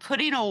just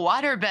putting a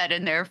waterbed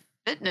in their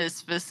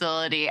fitness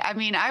facility? I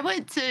mean, I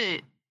went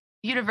to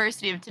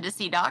University of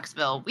Tennessee,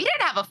 Knoxville. We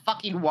didn't have a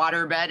fucking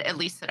waterbed, at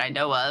least that I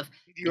know of.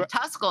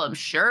 Tusculum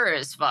sure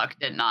as fuck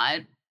did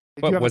not.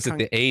 What was it,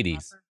 the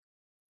 80s?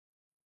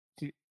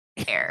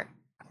 Care.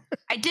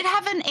 I did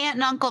have an aunt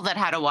and uncle that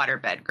had a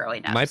waterbed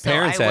growing up. My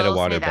parents had a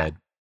waterbed.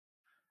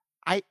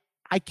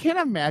 I can't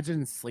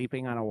imagine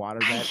sleeping on a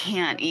waterbed. I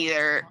can't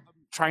either.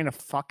 Trying to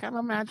fuck on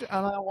a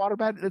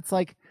waterbed. It's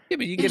like, yeah,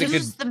 but you get a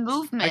good the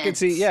movement. I can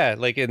see, yeah,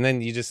 like, and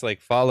then you just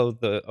like follow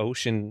the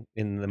ocean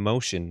in the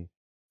motion.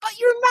 But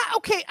you're not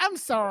okay. I'm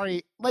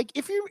sorry. Like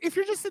if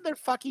you're just in there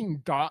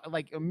fucking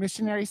like a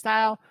missionary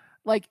style,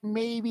 like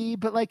maybe,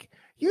 but like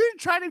you're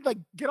trying to like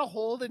get a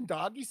hold in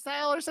doggy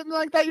style or something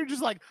like that. You're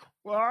just like,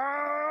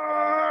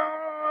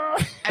 I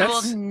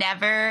will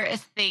never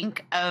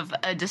think of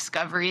a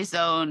Discovery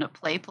Zone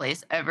play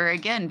place ever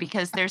again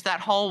because there's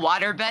that whole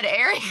waterbed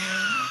area.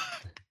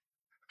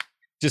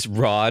 Just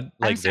rod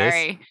like this. I'm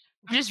sorry.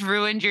 I just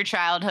ruined your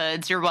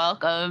childhoods. You're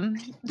welcome.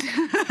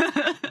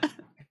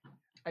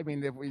 I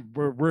mean, if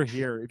we're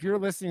here. If you're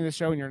listening to the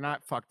show and you're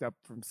not fucked up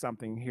from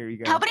something, here you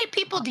go. How many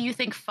people do you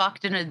think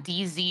fucked in a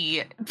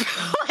DZ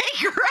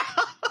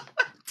playground?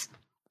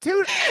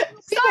 Dude,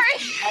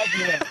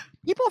 Sorry.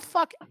 people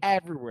fuck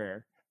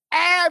everywhere.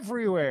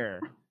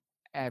 Everywhere.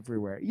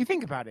 You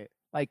think about it.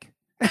 Like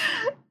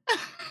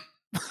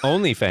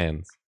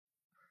OnlyFans.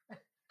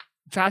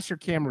 Josh, your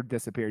camera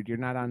disappeared. You're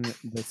not on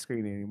the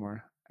screen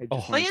anymore.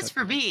 Well, it's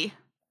for me.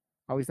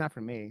 Oh, he's not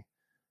for me.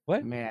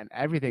 What? Man,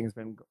 everything's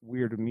been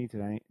weird with me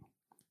tonight.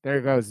 There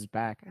he goes. He's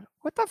back.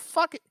 What the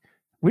fuck?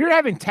 We're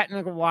having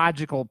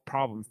technological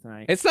problems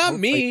tonight. It's not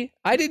me.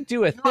 I didn't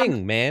do a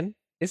thing, man.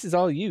 This is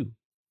all you.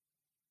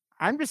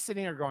 I'm just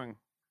sitting here going,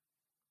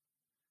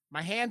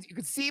 my hands, you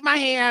can see my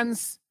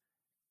hands.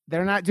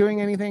 They're not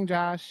doing anything,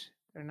 Josh.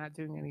 They're not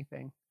doing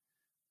anything.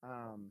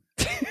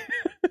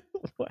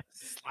 What?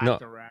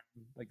 Slapped around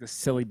like the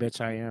silly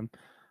bitch I am.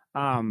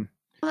 Well,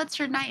 that's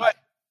your night.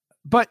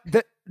 But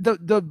the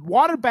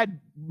waterbed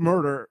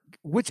murder,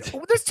 which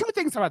there's two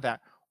things about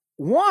that.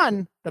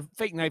 One, the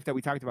fake knife that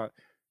we talked about.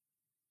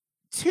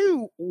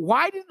 Two,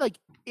 why did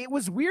it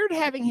was weird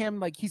having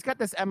him he's got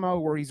this MO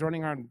where he's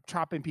running around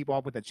chopping people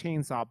up with a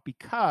chainsaw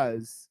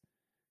because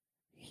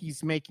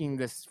he's making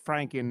this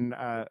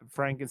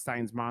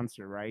Frankenstein's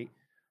monster, right?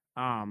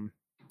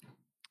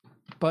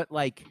 But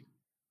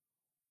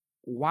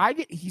why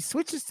did he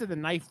switches to the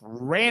knife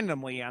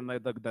randomly on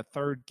the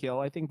third kill?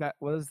 I think that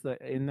was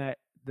the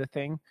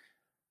thing.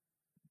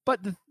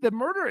 But the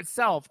murder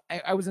itself,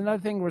 I was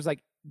another thing was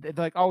they're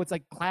like, oh, it's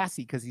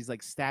classy because he's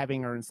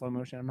stabbing her in slow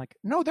motion. I'm like,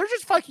 no, they're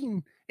just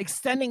fucking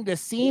extending the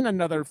scene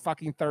another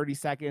fucking 30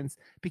 seconds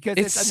because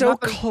it's so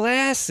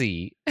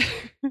classy.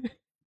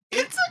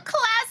 It's a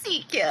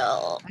classy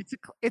kill. That's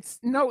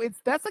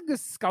the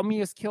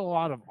scummiest kill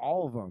out of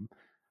all of them.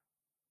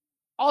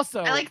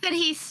 Also, I like that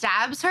he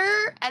stabs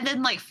her and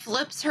then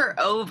flips her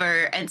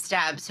over and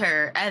stabs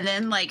her and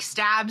then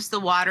stabs the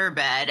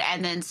waterbed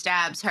and then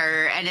stabs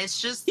her, and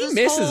it's just he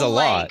misses whole, a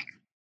lot.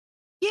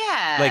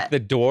 Yeah, the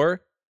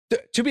door.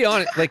 To be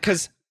honest,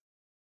 because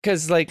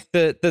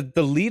the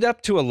lead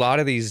up to a lot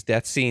of these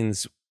death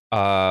scenes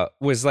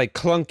was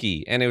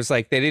clunky, and it was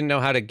they didn't know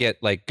how to get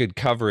good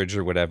coverage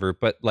or whatever.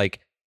 But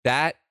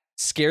that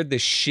scared the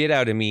shit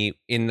out of me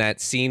in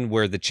that scene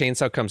where the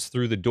chainsaw comes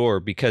through the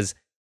door, because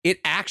it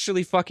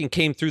actually fucking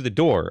came through the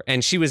door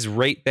and she was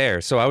right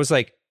there. So I was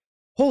like,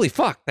 holy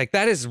fuck,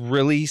 that is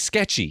really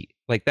sketchy.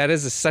 That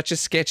is such a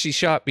sketchy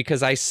shot,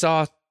 because I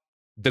saw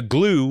the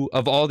glue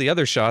of all the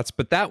other shots,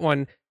 but that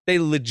one, they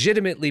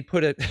legitimately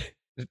put a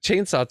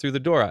chainsaw through the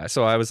door.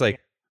 So I was like,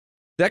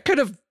 that could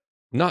have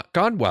not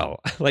gone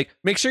well.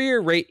 Make sure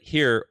you're right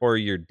here or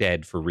you're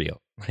dead for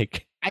real.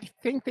 I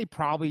think they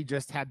probably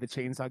just had the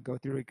chainsaw go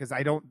through it, because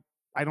I don't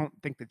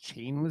think the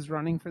chain was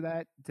running for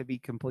that, to be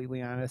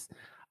completely honest.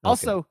 Okay.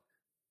 Also,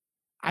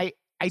 I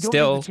don't think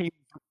the chain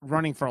was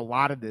running for a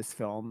lot of this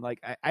film.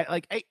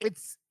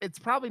 It's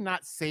probably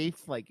not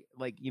safe.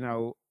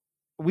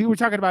 We were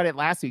talking about it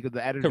last week with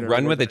the editor. To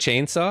run with a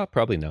chainsaw?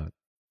 Probably not.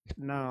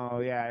 No,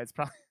 yeah, it's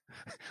probably.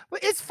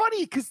 But it's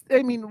funny because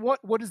I mean,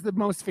 what is the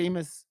most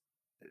famous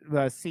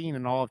scene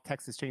in all of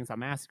Texas Chainsaw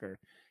Massacre?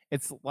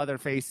 It's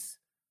Leatherface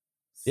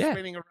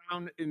spinning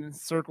around in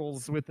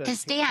circles with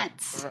his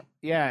dance.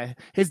 Yeah,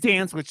 his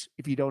dance, which,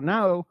 if you don't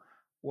know,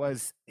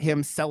 was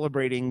him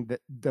celebrating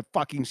the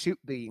fucking shoot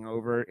being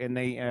over, and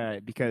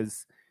they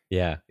because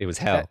it was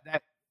hell.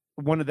 That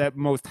one of the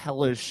most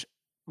hellish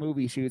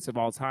movie shoots of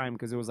all time,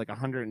 because it was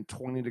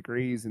 120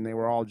 degrees, and they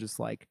were all just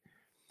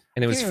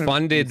and it was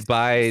funded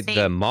by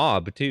the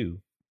mob too.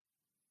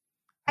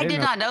 I did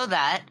not know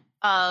that.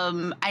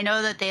 I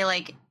know that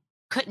they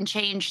couldn't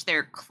change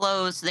their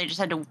clothes, so they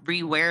just had to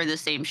rewear the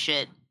same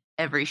shit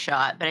every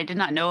shot. But I did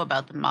not know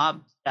about the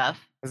mob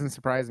stuff. Doesn't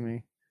surprise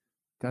me.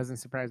 Doesn't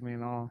surprise me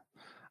at all.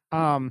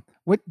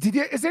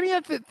 Is any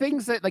of the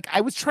things that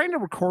I was trying to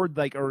record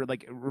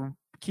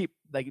keep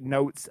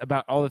notes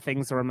about all the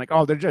things where I'm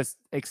oh, they're just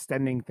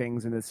extending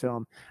things in this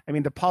film. I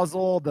mean, the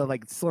puzzle, the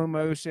slow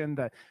motion,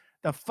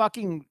 the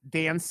fucking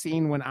dance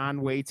scene went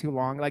on way too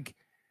long.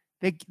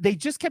 They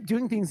just kept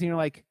doing things, and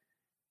you're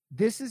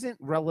this isn't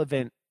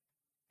relevant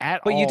at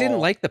all. But you didn't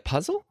like the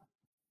puzzle?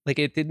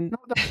 It didn't. No,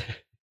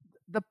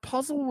 the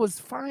puzzle was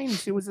fine.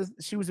 She was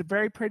a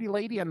very pretty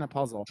lady on the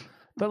puzzle.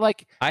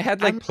 But I had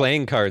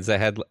playing cards.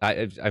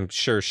 I'm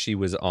sure she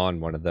was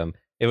on one of them.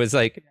 It was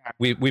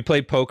we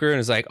played poker, and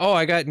it was oh,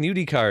 I got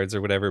nudie cards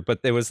or whatever. But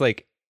it was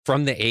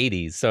from the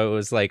 80s, so it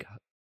was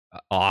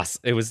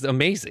awesome. It was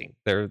amazing.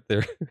 They're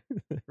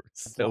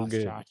so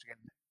good. Josh again.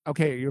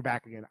 Okay, you're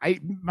back again.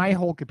 My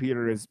whole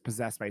computer is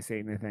possessed by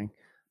Satan, I think.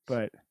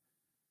 But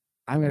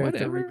I'm gonna have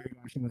to reboot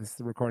watching this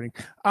recording.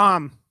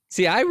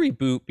 See, I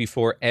reboot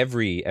before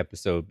every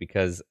episode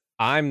because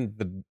I'm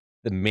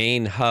the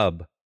main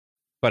hub,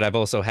 but I've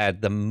also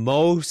had the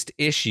most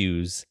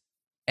issues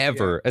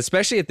ever,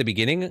 especially at the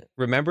beginning.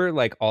 Remember,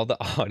 all the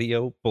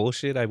audio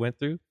bullshit I went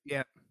through?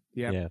 Yeah.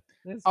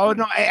 Oh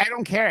no, I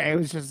don't care. I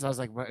was just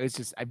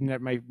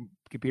my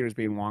computer's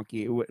being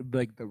wonky.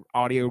 The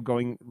audio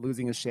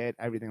losing a shit,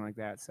 everything like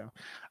that. So,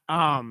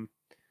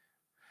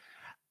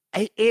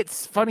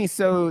 It's funny.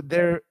 So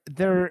there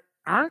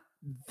aren't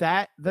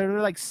there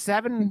are like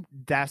 7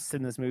 deaths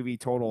in this movie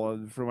total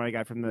from what I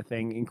got from the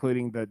thing,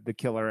 including the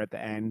killer at the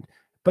end.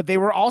 But they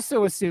were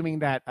also assuming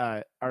that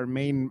our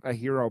main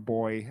hero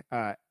boy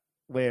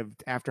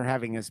lived after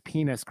having his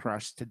penis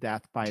crushed to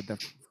death by the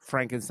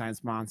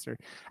Frankenstein's monster.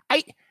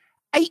 I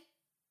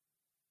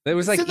It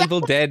was like So that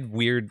Evil Dead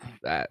weird.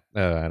 I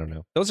don't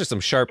know. Those are some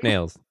sharp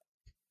nails.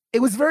 It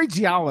was very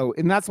giallo,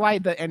 and that's why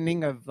the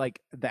ending of like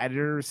the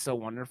editor is so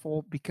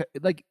wonderful, because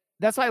like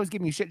that's why I was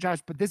giving you shit, Josh.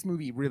 But this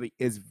movie really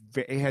is.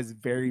 It has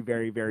very,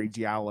 very, very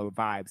giallo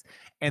vibes,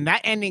 and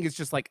that ending is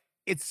just like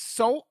it's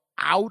so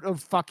out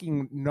of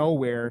fucking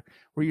nowhere.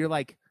 Where you're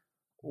like,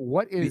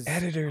 what is The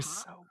editor's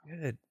so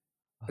good.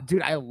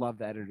 dude? I love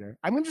the editor.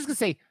 I'm just gonna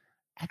say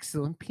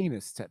excellent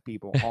penis to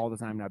people all the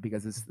time now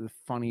because it's the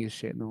funniest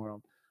shit in the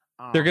world.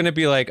 They're gonna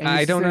be like, and I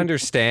he's don't saying-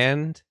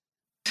 understand,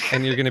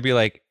 and you're gonna be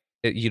like,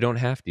 you don't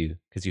have to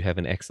because you have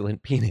an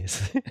excellent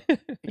penis.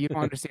 You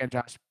don't understand,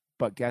 Josh,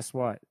 but guess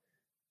what?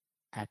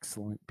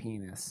 Excellent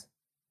penis.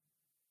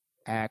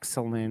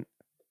 Excellent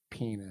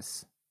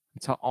penis.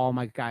 To all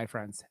my guy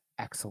friends,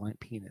 excellent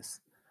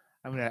penis.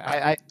 I'm gonna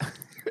I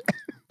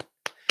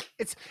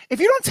it's if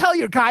you don't tell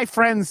your guy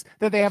friends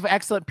that they have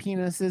excellent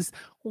penises,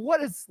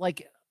 what is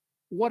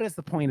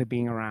the point of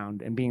being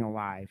around and being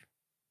alive?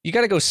 You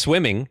got to go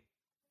swimming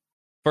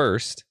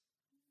first.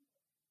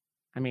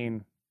 I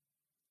mean,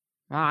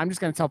 I'm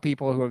just gonna tell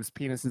people who have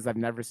penises I've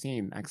never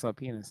seen excellent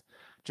penis,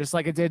 just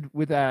like I did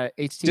with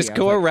HT. Just I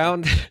go was like,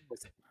 around.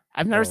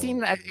 I've never Oh.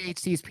 seen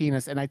HT's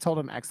penis, and I told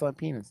him excellent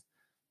penis.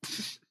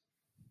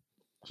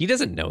 He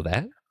doesn't know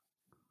that.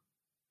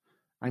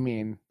 I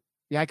mean,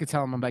 yeah, I could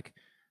tell him. I'm like,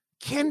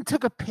 Ken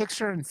took a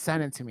picture and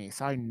sent it to me,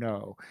 so I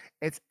know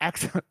it's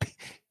excellent.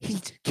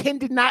 Ken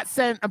did not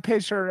send a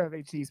picture of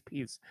HT's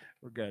penis.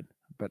 We're good,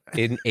 but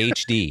In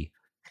HD.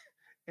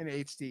 in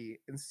HD,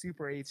 in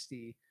super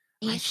HD.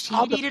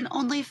 HT need an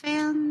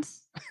OnlyFans.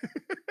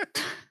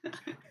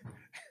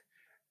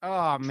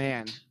 Oh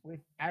man, with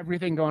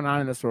everything going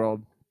on in this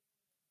world,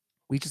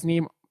 we just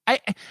need.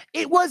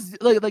 It was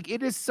like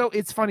it is so.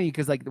 It's funny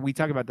because like we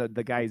talk about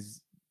the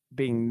guys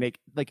being naked.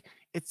 Like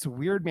it's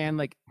weird, man.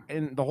 Like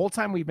and the whole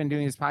time we've been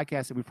doing this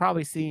podcast, we've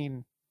probably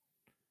seen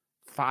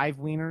 5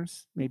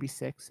 wieners, maybe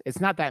 6. It's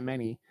not that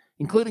many,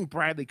 including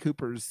Bradley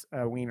Cooper's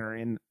wiener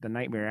in the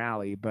Nightmare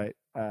Alley. But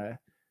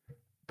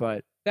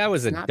That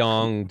was a It's not-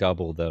 dong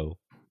double, though.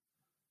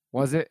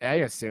 was it? I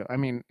assume. I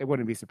mean, it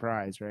wouldn't be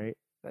surprised, right?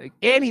 Like,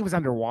 and he was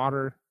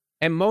underwater.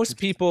 And most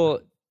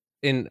people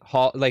in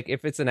like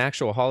if it's an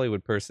actual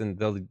Hollywood person,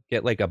 they'll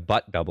get like a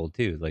butt double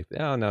too. Like,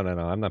 oh no,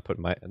 I'm not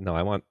putting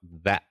I want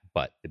that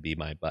butt to be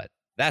my butt.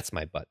 That's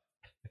my butt.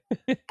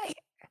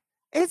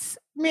 It's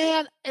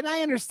man, and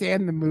I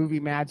understand the movie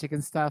magic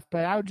and stuff,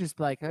 but I would just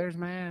be like, "There's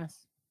my ass,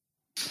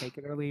 take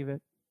it or leave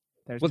it."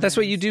 There's Well, my that's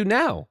what you ass. do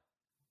now.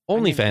 I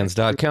mean,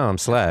 Onlyfans.com/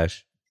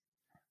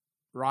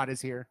 Rod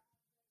is here.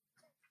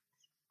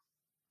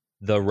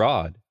 The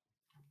Rod.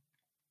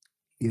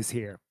 Is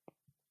here.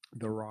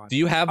 The Rod. Do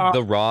you have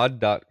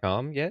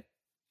therod.com yet?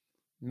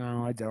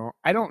 No, I don't.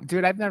 I don't,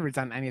 dude. I've never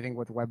done anything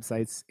with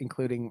websites,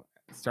 including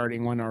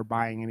starting one or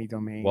buying any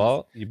domains.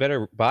 Well, you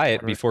better buy it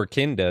Never. before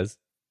Kin does.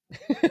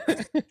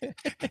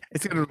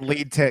 it's going to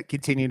lead to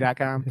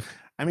continue.com.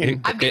 I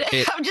mean,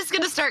 I'm just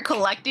gonna start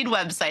collecting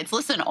websites.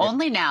 Listen,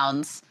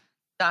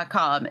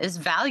 onlynouns.com is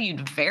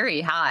valued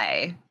very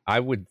high. I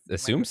would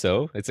assume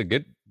so. It's a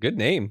good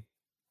name.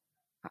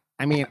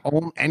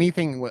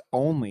 anything with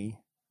only.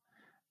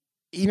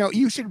 You know,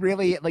 you should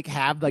really like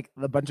have like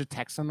a bunch of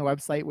text on the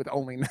website with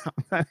only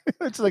now.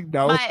 It's like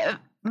no.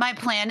 My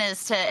plan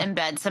is to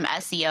embed some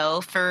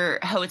SEO for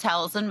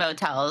hotels and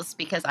motels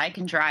because I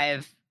can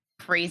drive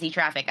crazy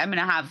traffic. I'm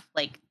gonna have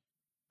like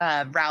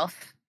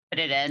Ralph put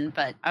it in,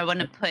 but I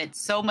want to put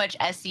so much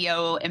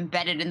SEO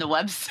embedded in the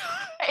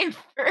website.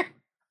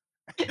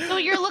 So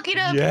you're looking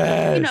up,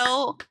 Yes. you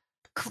know,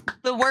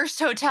 the worst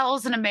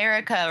hotels in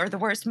America or the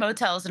worst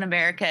motels in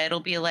America. It'll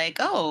be like,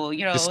 oh,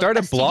 you know, Just start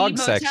a STD blog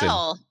section.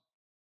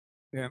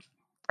 Yeah.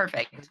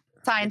 Perfect.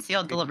 Signed,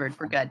 sealed, delivered.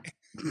 We're good.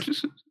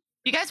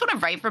 You guys want to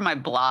write for my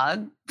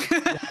blog?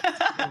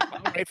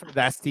 Right from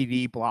the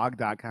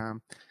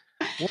STDblog.com.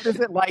 What is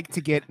it like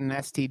to get an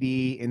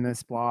STD in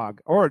this blog?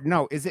 Or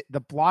no, is it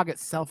the blog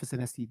itself is an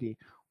STD?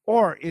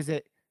 Or is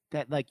it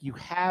that like you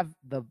have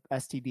the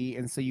STD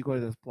and so you go to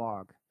this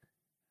blog?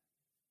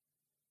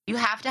 You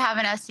have to have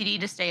an STD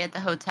to stay at the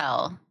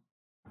hotel.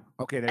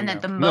 Okay, there And you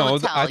at go. the No,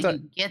 motel, I thought-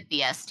 you get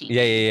the STD.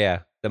 Yeah.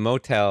 The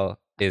motel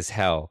is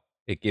hell.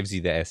 It gives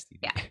you the STD.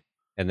 Yeah.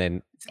 And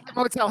then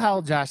Motel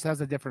Hell, Josh, that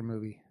was a different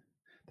movie.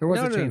 There was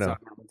No, a no, chainsaw. no.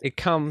 It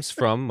comes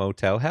from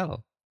Motel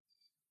Hell.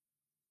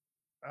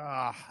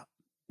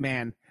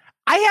 Man.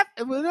 I have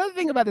another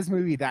thing about this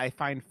movie that I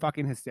find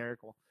fucking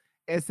hysterical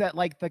is that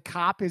like the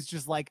cop is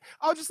just like,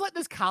 oh, just let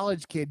this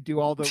college kid do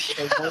all the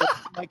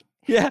work. Like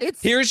Yeah. It's-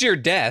 Here's your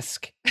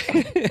desk.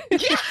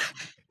 Yeah.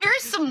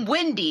 Here's some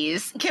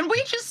Wendy's. Can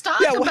we just talk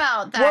Yeah,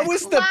 about that? what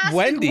was the classic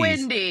Wendy's?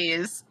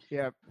 Wendy's.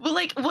 yeah. Well,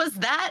 like, was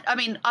that? I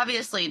mean,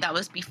 obviously, that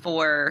was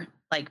before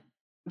like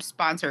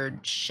sponsored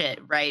shit,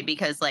 right?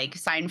 Because like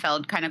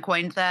Seinfeld kind of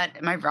coined that.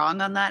 Am I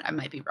wrong on that? I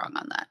might be wrong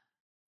on that.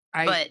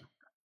 But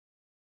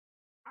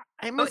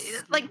I'm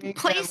like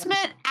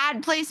placement,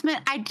 ad placement.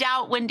 I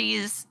doubt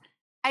Wendy's.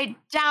 I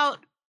doubt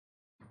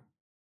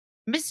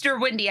Mr.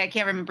 Wendy, I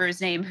can't remember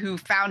his name, who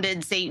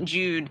founded St.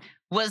 Jude,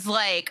 was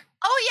like,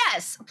 oh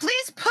yes,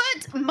 please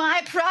put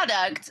my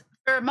product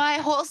for my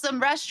wholesome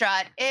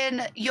restaurant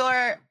in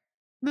your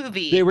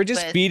movie. They were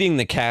just feeding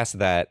the cast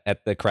that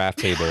at the craft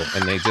table,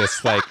 and they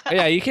just like, oh,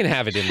 yeah, you can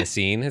have it in the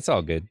scene. It's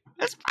all good.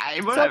 That's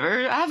fine,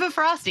 whatever. I have a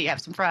Frosty,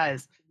 have some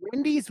fries.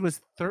 Wendy's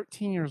was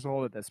 13 years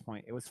old at this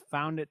point. It was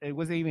founded, it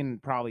wasn't even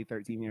probably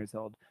 13 years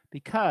old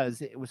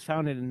because it was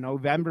founded in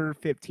November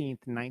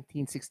 15th,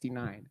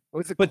 1969. It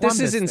was but Columbus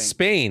this is in thing.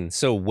 Spain.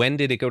 So when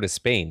did it go to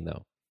Spain,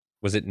 though?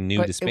 Was it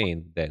new to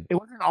Spain then? It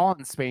wasn't all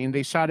in Spain.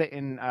 They shot it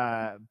in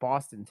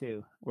Boston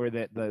too, where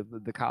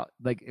the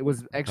like it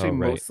was actually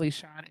mostly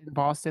shot in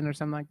Boston or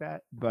something like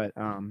that. But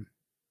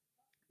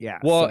yeah.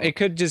 Well, it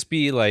could just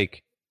be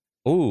like,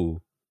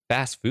 ooh,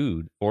 fast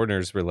food.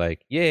 Foreigners were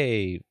like,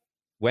 yay,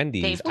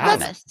 Wendy's. Dave Well,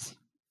 Thomas.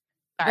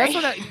 That's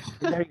what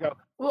there you go.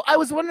 Well, I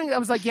was wondering. I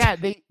was like, yeah,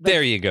 they. Like,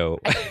 there you go.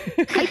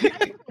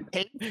 I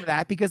paid for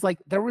that because like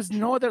there was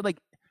no other like.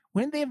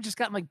 Wouldn't they have just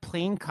gotten like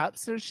plain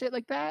cups or shit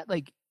like that?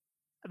 Like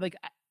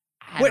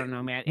I don't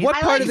know, man. What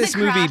I part like of this the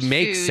movie craft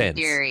makes food sense?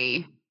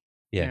 Theory.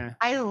 Yeah.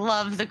 I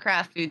love the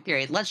craft food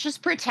theory. Let's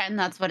just pretend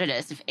that's what it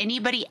is. If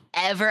anybody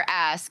ever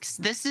asks,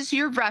 this is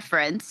your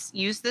reference.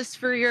 Use this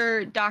for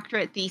your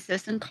doctorate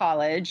thesis in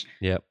college.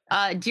 Yep.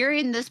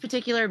 During this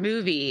particular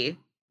movie,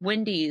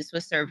 Wendy's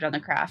was served on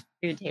the craft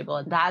food table,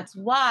 and that's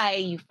why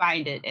you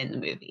find it in the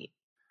movie.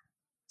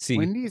 See,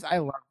 Wendy's, I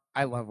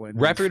love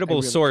Wendy's. reputable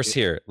really source do.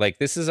 here. Like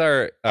this is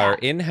our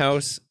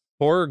in-house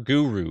horror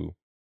guru.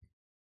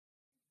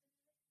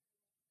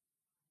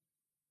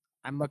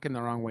 I'm looking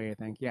the wrong way, I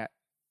think. Yeah.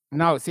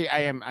 No, see,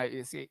 I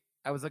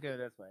was looking at it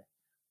this way.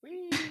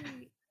 Whee!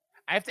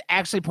 I have to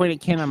actually point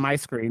at Ken on my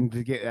screen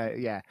to get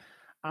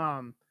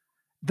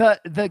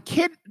the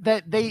kid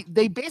that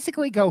they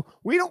basically go,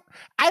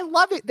 I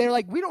love it. They're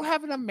like, we don't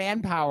have enough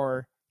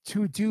manpower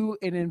to do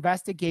an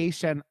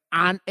investigation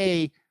on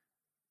a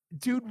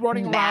dude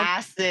running around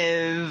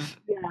massive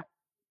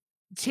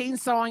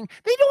chainsawing.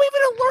 They don't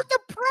even alert the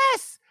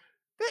press.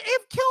 They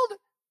have killed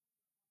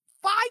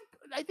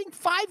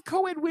five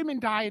co-ed women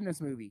die in this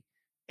movie.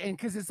 And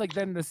because it's like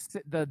then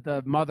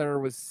the mother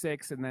was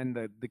 6 and then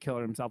the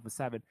killer himself was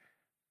 7.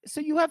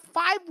 So you have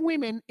 5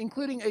 women,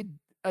 including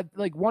a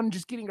like one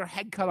just getting her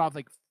head cut off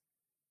like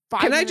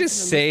 5 Can I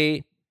just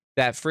say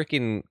that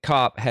freaking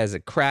cop has a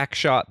crack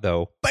shot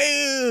though?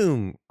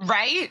 Boom!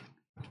 Right?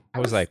 I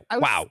was like,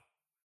 wow.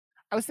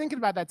 I was thinking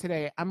about that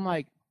today. I'm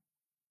like,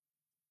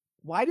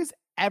 why does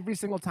every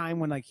single time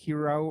when like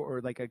hero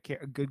or like a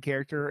good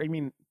character, I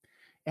mean,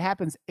 it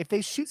happens, if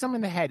they shoot someone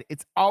in the head,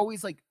 it's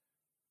always like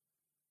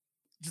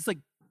just like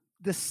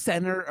the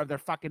center of their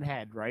fucking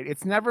head, right?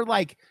 It's never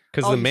like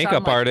because the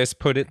makeup artist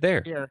put it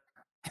there. Here.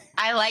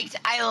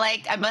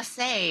 I must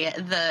say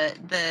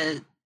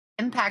the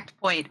impact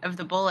point of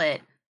the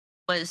bullet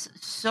was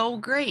so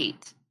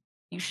great.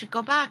 You should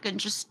go back and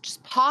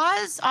just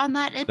pause on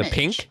that image. The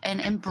pink? And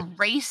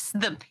embrace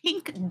the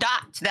pink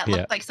dot that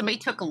looked like somebody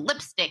took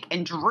lipstick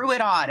and drew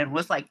it on and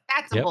was like,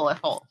 that's a bullet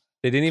hole.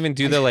 They didn't even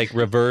do the like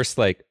reverse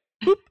like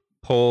boop,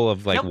 pull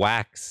of like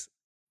wax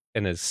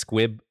and a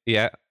squib.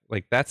 Yeah,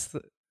 like that's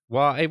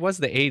it was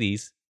the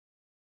 80s.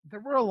 There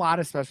were a lot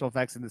of special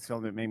effects in this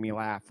film that made me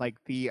laugh. Like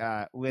the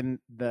when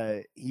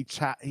he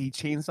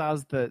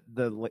chainsaws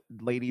the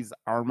lady's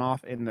arm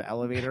off in the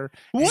elevator.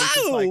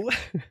 Whoa!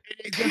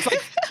 It's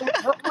like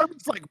her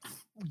arm's like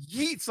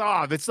yeets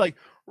off. It's like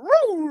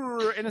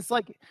roar, and it's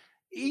like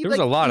there was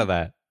a lot of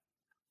that.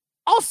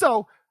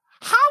 Also,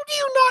 how do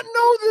you not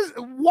know this?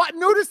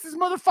 Notice this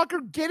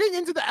motherfucker getting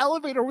into the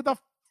elevator with a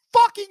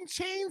fucking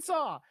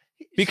chainsaw?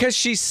 Because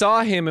she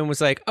saw him and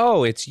was like,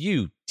 "Oh, it's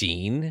you,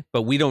 Dean,"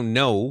 but we don't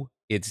know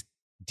it's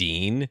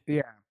Dean.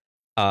 Yeah.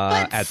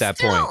 At that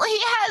point, he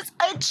has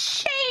a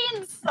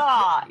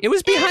chainsaw. It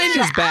was behind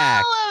his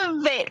back.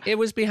 Elevator. It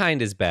was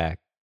behind his back.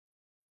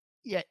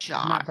 Yeah,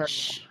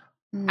 Josh.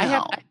 I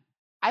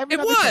have it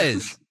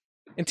was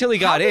until he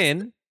got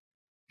in.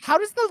 How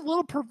does the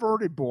little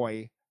perverted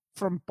boy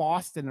from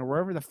Boston or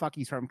wherever the fuck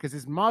he's from, because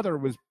his mother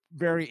was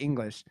very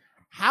English,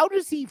 how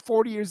does he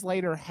 40 years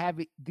later have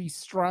the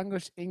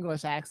strongest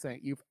English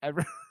accent you've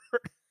ever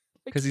heard?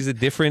 Because he's a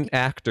different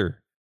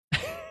actor.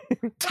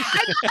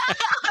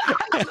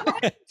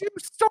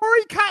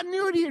 Story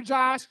continuity here,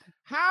 Josh.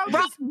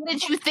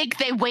 Did you think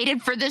they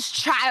waited for this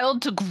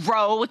child to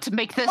grow to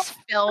make this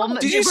film?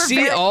 Did you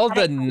see all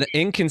the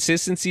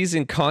inconsistencies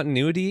in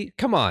continuity?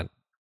 Come on.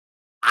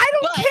 I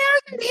don't care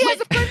that he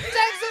has a British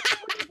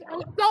accent.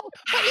 No,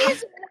 but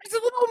he's a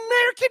little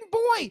American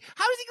boy.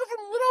 How does he go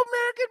from little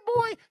American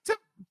boy to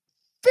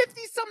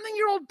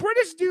 50-something-year-old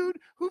British dude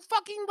who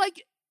fucking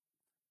like?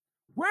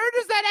 Where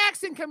does that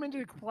accent come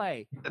into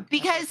play?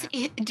 Because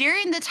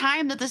during the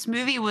time that this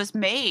movie was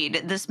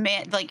made, this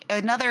man, like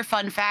another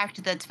fun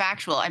fact that's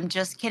factual, I'm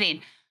just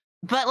kidding.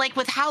 But like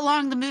with how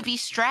long the movie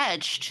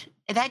stretched,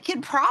 that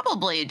kid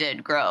probably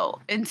did grow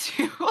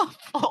into a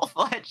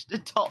full-fledged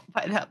adult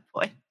by that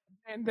point.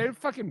 And their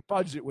fucking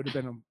budget would have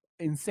been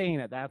insane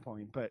at that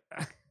point. But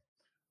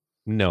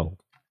No.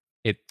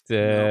 It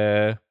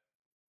No.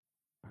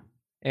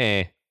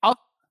 eh.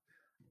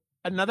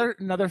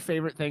 another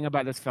favorite thing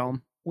about this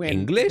film when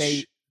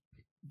English?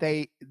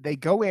 they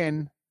go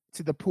in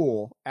to the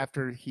pool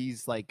after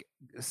he's like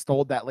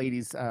stole that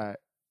lady's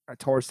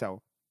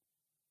torso,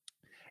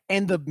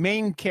 and the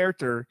main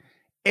character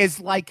is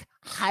like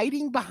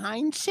hiding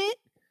behind shit,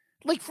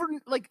 like for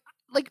like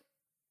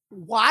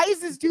why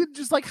is this dude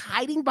just like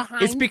hiding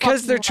behind? It's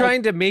because they're fucking,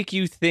 trying to make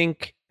you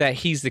think that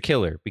he's the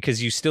killer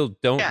because you still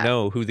don't Yeah.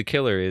 know who the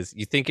killer is.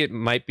 You think it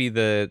might be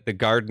the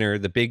gardener,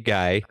 the big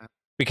guy,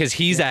 because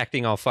he's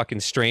acting all fucking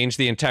strange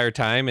the entire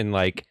time and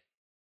like,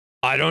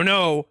 I don't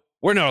know.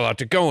 We're not allowed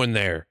to go in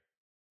there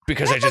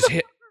because I just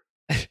hit.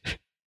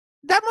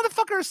 that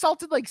motherfucker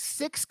assaulted like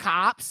 6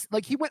 cops.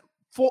 Like he went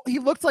full. He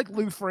looked like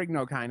Lou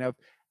Ferrigno kind of.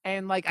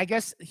 And like, I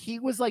guess he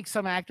was like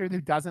some actor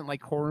who doesn't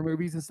like horror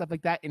movies and stuff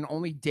like that, and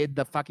only did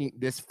the fucking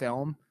this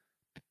film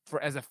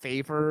for as a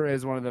favor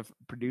as one of the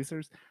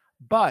producers.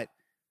 But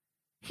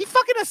he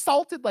fucking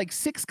assaulted like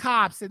 6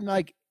 cops, and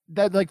like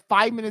that like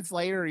 5 minutes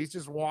later, he's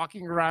just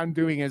walking around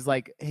doing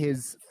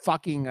his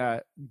fucking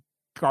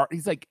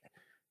he's like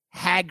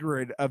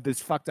Hagrid of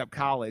this fucked up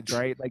college,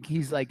 right? Like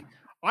he's like,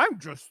 I'm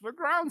just the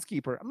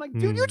groundskeeper. I'm like,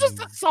 dude, you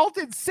just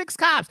assaulted 6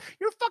 cops.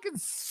 You're fucking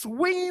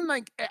swinging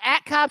like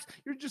at cops.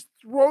 You're just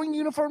throwing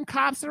uniformed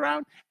cops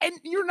around, and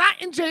you're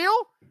not in jail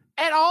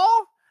at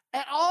all,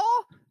 at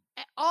all,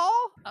 at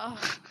all.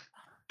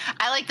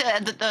 I like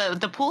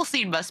the pool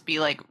scene must be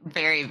like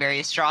very,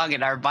 very strong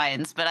in our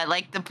minds, but I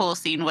like the pool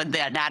scene when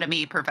the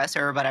anatomy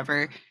professor or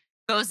whatever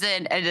goes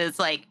in and is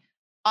like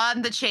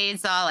on the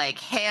chainsaw, like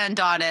hand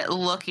on it,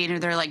 looking,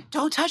 and they're like,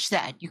 don't touch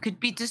that. You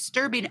could be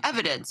disturbing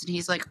evidence. And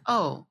he's like,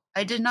 oh,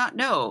 I did not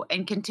know,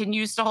 and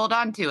continues to hold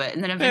on to it.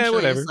 And then eventually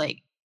whatever. is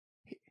like,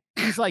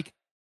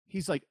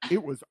 he's like,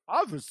 it was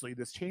obviously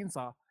this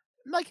chainsaw.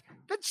 I'm like,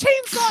 the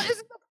chainsaw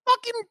isn't the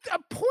fucking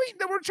point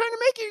that we're trying to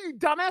make here, you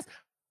dumbass.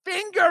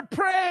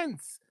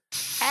 Fingerprints,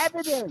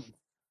 evidence.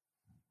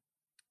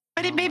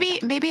 but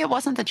maybe it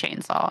wasn't the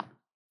chainsaw.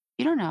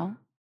 You don't know.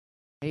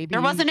 Maybe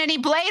There wasn't any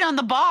blade on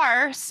the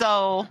bar,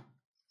 so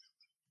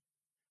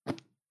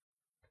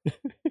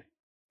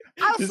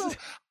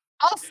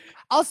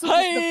also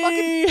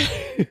Hi!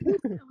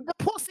 the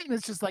pool scene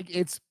is just like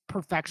it's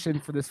perfection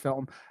for this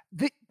film.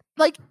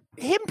 Like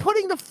him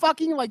putting the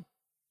fucking like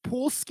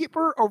pool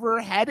skipper over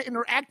her head, and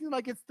her acting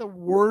like it's the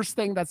worst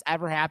thing that's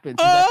ever happened.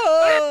 She's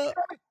like,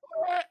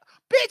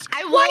 bitch,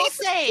 I why will you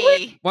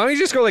say, Why don't you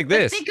just go like but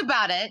this? think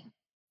about it.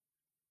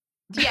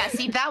 Yeah,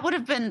 see, that would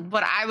have been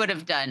what I would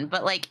have done.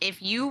 But like,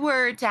 if you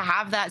were to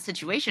have that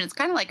situation, it's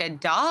kind of like a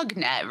dog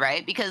net,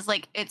 right? Because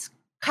like it's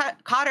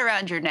caught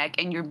around your neck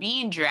and you're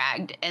being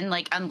dragged, and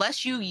like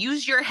unless you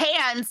use your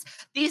hands,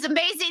 these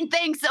amazing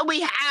things that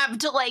we have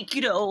to like,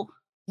 you know,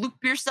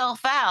 loop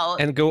yourself out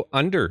And go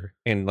under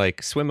and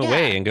like swim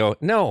away and go,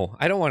 no,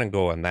 I don't want to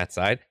go on that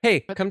side.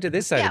 Hey, come to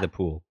this side of the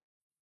pool.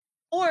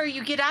 Or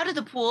you get out of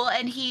the pool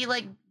and he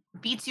like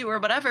beats you or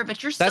whatever,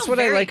 but you're still That's what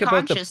I very like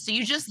about conscious. So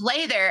you just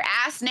lay there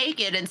ass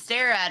naked and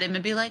stare at him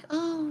and be like,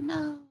 oh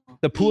no.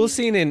 The pool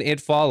scene in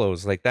It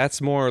Follows, like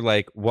that's more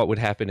like what would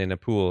happen in a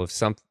pool if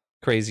some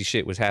crazy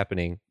shit was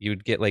happening.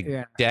 You'd get like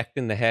decked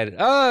in the head.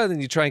 Oh, and then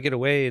you try and get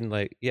away, and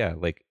like, yeah,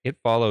 like It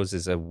Follows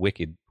is a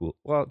wicked pool.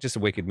 Well, just a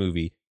wicked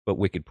movie, but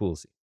wicked pool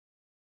scene.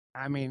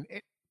 I mean,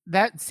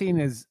 that scene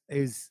is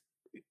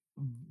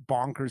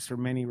bonkers for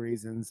many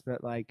reasons,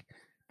 but like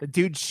the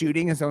dude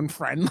shooting his own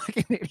friend like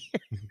an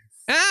idiot.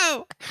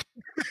 Ow!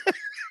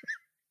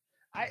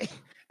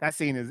 That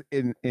scene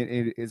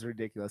is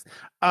ridiculous.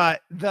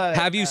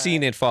 Have you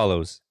seen It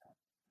Follows?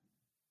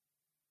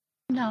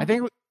 No.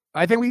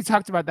 I think we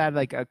talked about that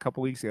like a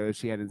couple weeks ago.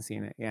 She hadn't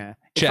seen it. Yeah,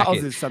 Check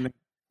it. Is something.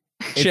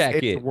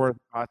 It's worth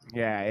watching.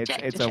 Yeah,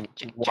 it's a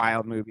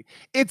wild movie.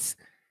 It's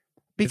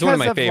because one of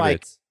my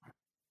favorites. Like,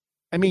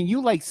 I mean,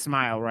 you like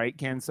Smile, right,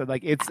 Ken? So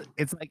like, it's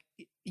like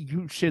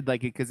you should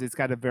like it because it's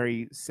got a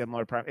very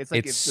similar premise. It's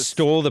like it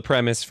stole the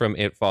premise from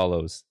It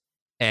Follows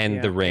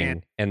and The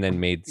Ring, and then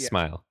made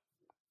Smile.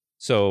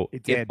 So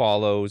It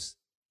Follows,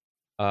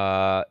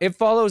 It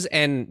Follows,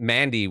 and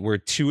Mandy were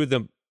two of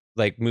the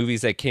like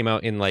movies that came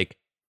out in like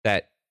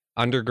that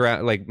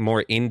underground, like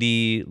more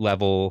indie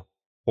level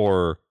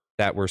horror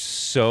that were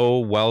so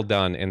well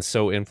done and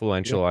so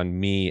influential on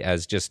me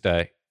as just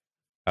a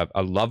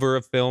lover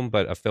of film,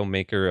 but a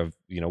filmmaker of,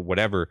 you know,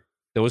 whatever.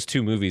 Those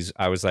two movies,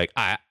 I was like,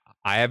 I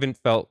haven't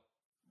felt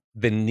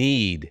the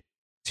need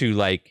to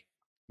like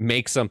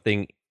make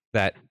something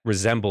that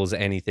resembles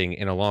anything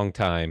in a long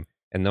time.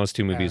 And those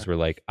two movies were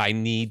like, I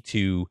need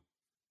to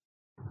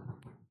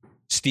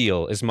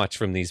steal as much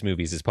from these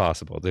movies as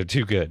possible. They're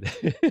too good.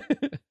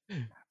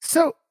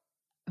 So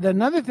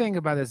another thing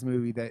about this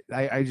movie that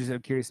I just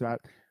am curious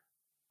about,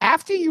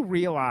 after you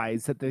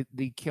realize that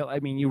the kill, I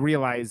mean, you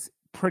realize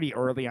pretty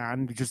early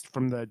on, just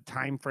from the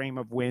time frame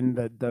of when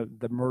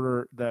the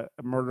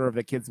murder of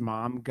the kid's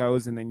mom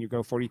goes, and then you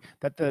go 40.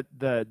 That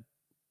the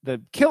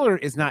killer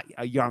is not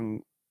a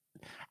young.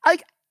 I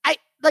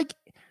like.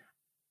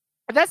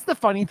 That's the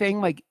funny thing.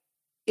 Like,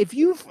 if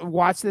you've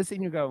watched this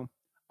and you go,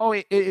 "Oh,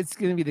 it's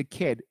going to be the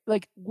kid,"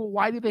 like, well,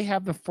 why do they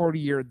have the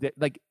 40-year?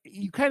 Like,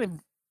 you kind of.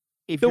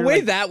 The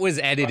way that was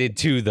edited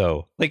too,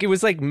 though, like it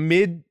was like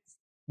mid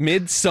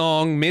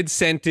song, mid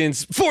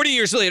sentence, 40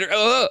 years later.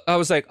 I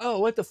was like, oh,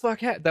 what the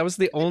fuck? That was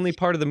the only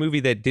part of the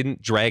movie that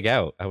didn't drag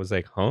out. I was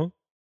like, huh?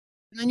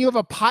 And then you have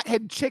a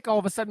pothead chick all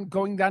of a sudden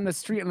going down the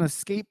street on a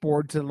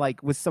skateboard to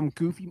like with some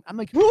goofy. I'm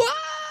like,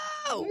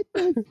 whoa!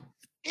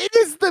 It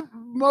is the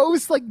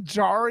most like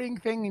jarring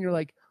thing, and you're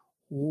like,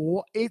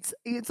 what? It's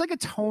like a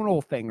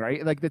tonal thing,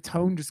 right? Like the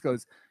tone just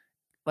goes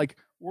like,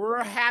 we're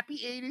a happy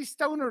 80s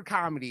stoner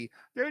comedy.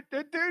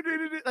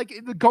 Like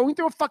going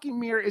through a fucking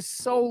mirror is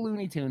so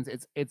Looney Tunes.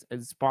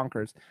 It's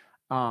bonkers.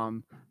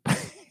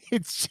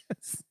 It's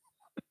just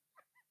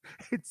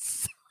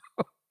it's so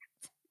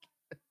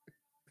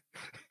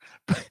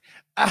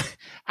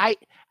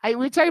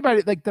we talk about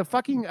it like the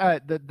fucking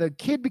the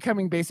kid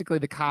becoming basically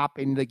the cop,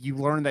 and like you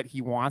learn that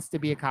he wants to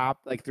be a cop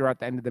like throughout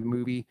the end of the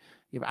movie.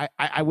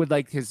 I would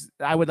like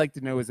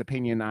to know his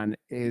opinion on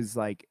his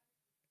like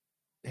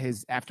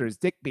his after his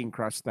dick being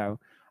crushed though.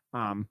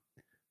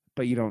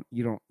 But you don't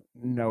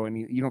know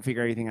you don't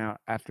figure anything out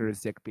after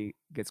his dick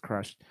gets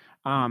crushed.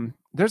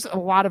 There's a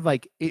lot of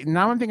like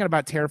now I'm thinking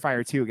about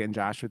Terrifier 2 again,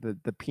 Josh, with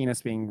the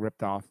penis being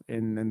ripped off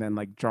and then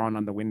like drawn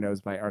on the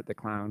windows by Art the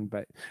Clown.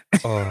 But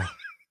oh.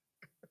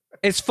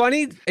 It's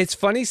funny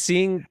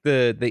seeing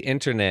the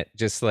internet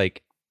just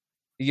like,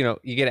 you know,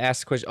 you get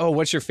asked the question, oh,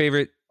 what's your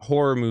favorite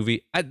horror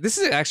movie? This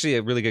is actually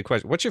a really good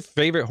question. What's your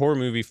favorite horror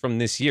movie from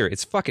this year?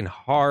 It's a fucking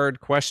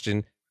hard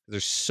question.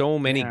 There's so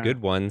many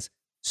good ones.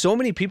 So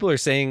many people are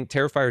saying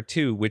Terrifier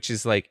 2, which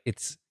is like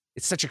it's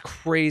such a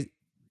crazy,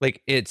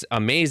 like it's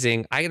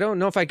amazing. I don't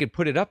know if I could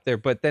put it up there,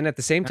 but then at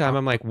the same time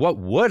I'm like, what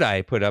would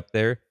I put up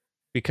there?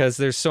 Because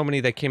there's so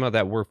many that came out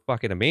that were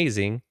fucking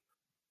amazing,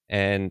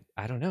 and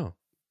I don't know.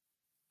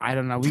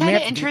 It's kind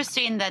of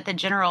interesting that the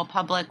general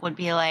public would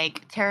be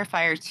like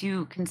Terrifier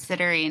 2,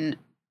 considering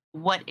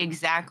what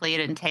exactly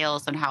it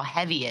entails and how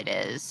heavy it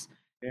is.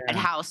 Yeah. And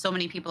how so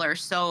many people are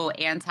so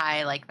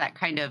anti like that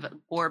kind of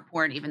gore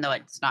porn, even though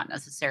it's not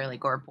necessarily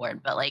gore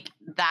porn, but like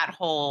that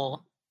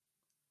whole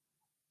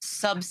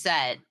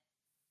subset.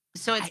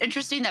 So it's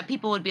interesting that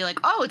people would be like,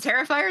 "Oh,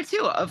 Terrifier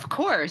 2, of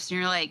course." And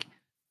you're like,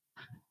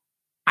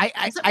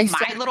 "I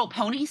My Little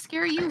Pony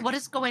scare you? What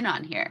is going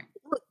on here?"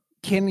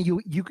 Can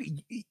you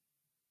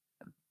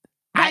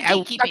not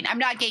gatekeeping. I'm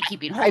not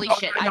gatekeeping. Holy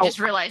shit! I just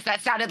realized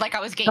that sounded like I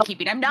was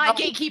gatekeeping. I'm not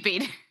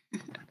gatekeeping.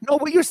 No,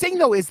 what you're saying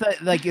though is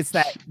that like it's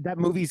that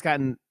movie's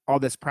gotten all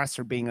this press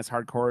for being as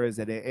hardcore as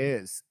it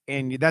is,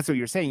 and that's what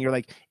you're saying. You're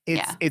like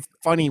it's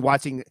funny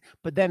watching,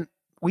 but then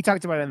we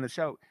talked about it on the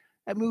show.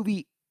 That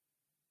movie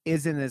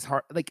isn't as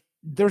hard. Like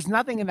there's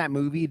nothing in that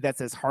movie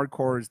that's as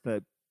hardcore as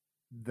the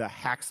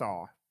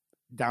hacksaw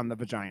down the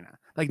vagina.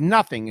 Like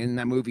nothing in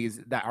that movie is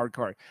that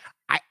hardcore.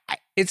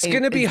 It's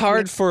going to be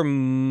hard for,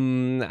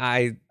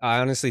 I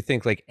honestly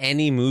think, like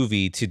any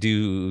movie to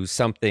do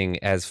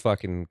something as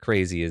fucking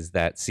crazy as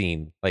that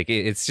scene. Like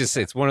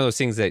it's one of those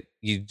things that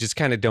you just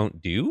kind of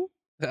don't do.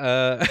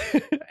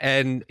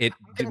 And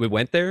we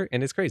went there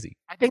and it's crazy.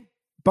 I think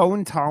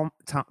Bone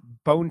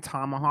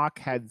Tomahawk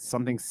had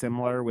something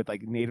similar with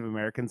like Native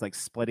Americans, like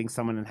splitting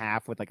someone in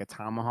half with like a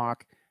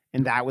tomahawk.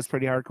 And that was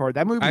pretty hardcore.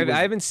 That movie. I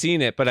haven't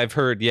seen it, but I've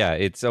heard,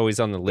 it's always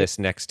on the list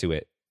next to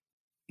it.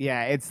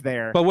 Yeah, it's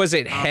there. But was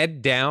it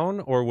head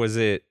down or was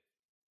it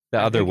the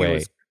other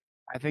way?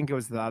 I think it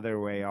was the other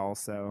way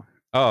also.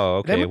 Oh,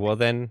 okay. Well,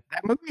 then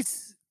that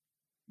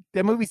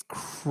movie's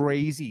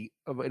crazy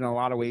in a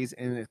lot of ways.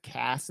 And the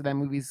cast of that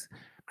movie's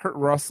Kurt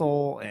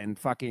Russell and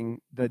fucking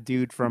the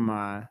dude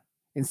from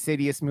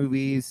Insidious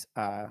movies.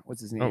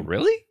 What's his name? Oh,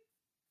 really?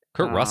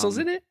 Kurt Russell's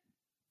in it?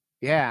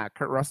 Yeah,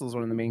 Kurt Russell's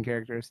one of the main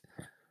characters.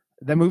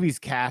 The movie's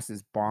cast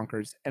is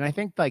bonkers, and I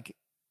think like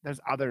there's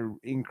other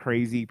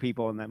crazy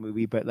people in that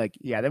movie, but like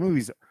that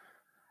movie's.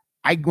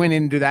 I went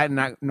into that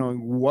not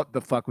knowing what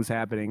the fuck was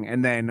happening,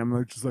 and then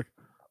I'm just like,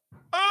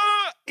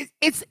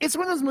 it's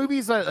one of those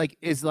movies that like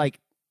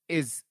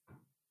is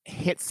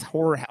hits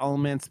horror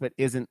elements, but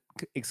isn't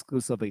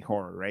exclusively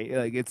horror, right?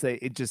 Like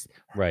it just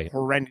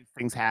horrendous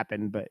things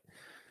happen, but.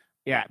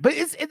 Yeah, but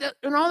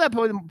and all that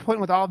point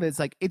with all of it, it's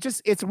like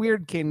it's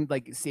weird,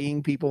 like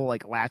seeing people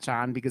like latch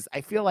on, because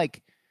I feel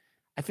like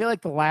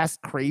the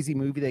last crazy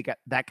movie that got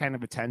that kind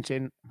of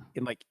attention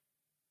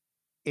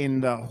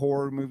in the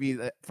horror movie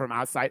from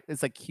outside,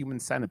 it's like Human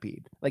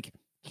Centipede. Like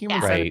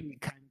Human Centipede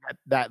kind of got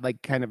that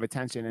like kind of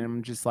attention, and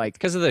I'm just like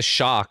because of the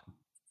shock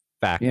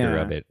factor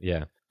of it,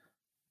 And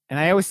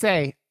I always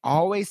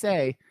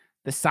say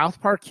the South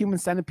Park Human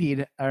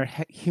Centipede or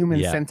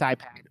Human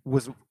Centipede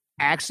was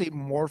actually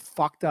more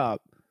fucked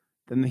up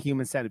than the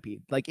Human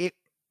Centipede. Like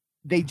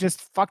they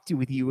just fucked you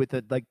with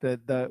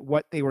the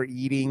what they were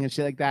eating and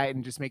shit like that,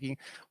 and just making,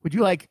 would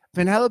you like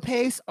vanilla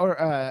paste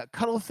or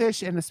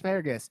cuttlefish and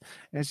asparagus?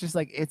 And it's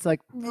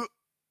like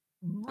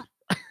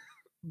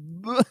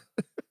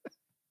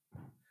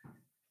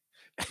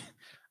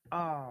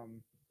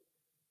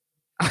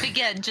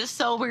Again, just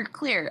so we're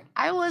clear,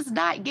 I was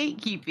not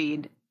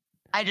gatekeeping.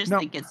 I just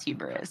think it's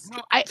hubris.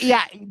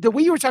 The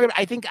way you were talking about,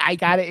 I think I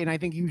got it, and I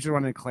think you just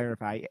wanted to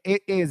clarify.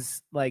 It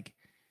is like,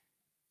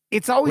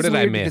 it's always. What did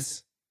I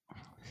miss?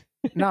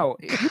 No,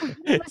 you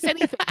didn't miss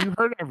anything. You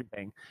heard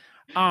everything.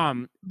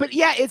 But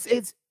yeah,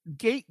 it's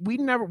gate.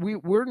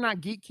 We're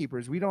not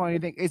gatekeepers. We don't know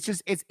anything. It's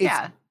just it's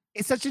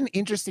such an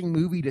interesting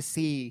movie to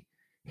see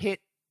hit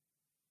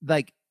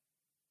like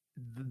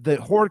the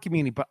horror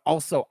community, but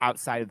also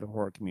outside of the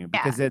horror community,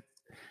 because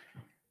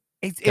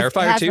it's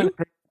Terrifier 2.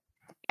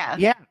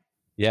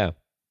 Yeah.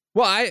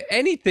 Well,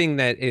 anything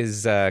that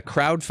is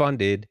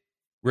crowdfunded,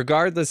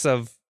 regardless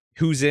of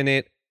who's in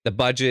it, the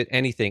budget,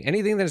 anything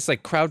that is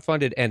like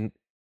crowdfunded and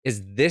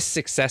is this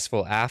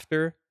successful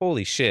after,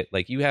 holy shit!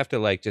 Like, you have to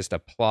like just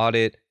applaud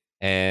it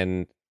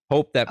and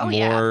hope that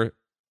more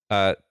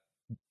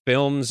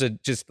films are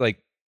just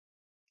like,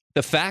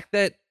 the fact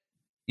that,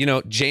 you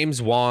know,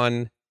 James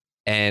Wan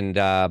and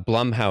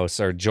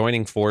Blumhouse are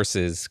joining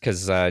forces,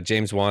 because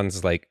James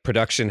Wan's like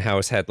production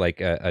house had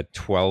like a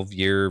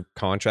 12-year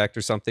contract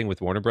or something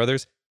with Warner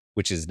Brothers,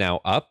 which is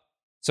now up.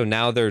 So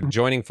now they're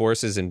joining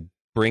forces and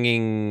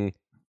bringing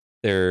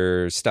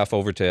their stuff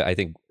over to, I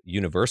think,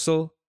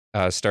 Universal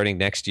starting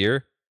next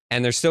year.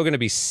 And they're still going to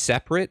be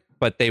separate,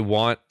 but they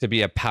want to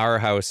be a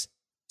powerhouse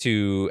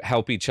to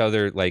help each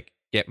other like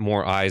get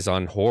more eyes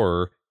on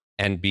horror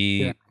and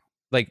be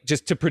like,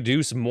 just to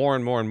produce more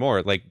and more and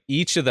more. Like,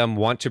 each of them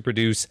want to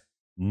produce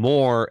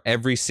more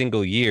every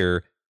single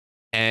year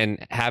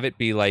and have it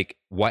be like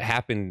what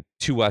happened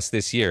to us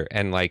this year.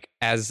 And like,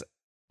 as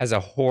a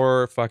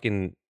horror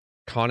fucking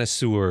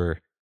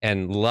connoisseur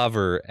and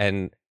lover,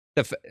 and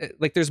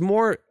like, there's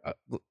more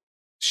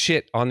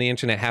shit on the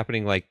internet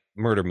happening, like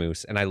Murder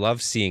Moose, and I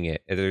love seeing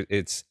it.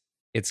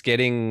 It's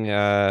getting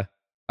a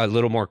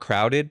little more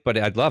crowded, but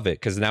I'd love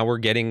it, because now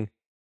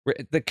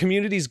the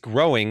community's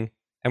growing.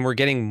 And we're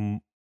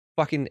getting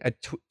fucking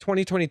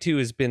 2022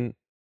 has been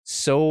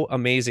so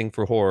amazing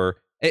for horror.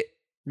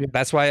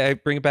 That's why I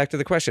bring it back to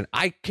the question.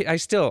 I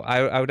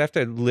would have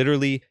to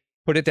literally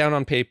put it down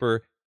on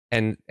paper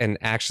and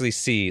actually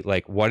see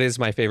like, what is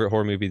my favorite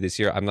horror movie this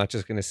year. I'm not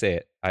just gonna say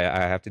it. I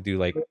have to do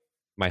like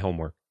my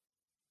homework.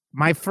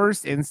 My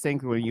first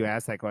instinct when you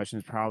ask that question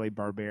is probably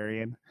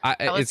Barbarian.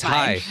 It's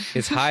high.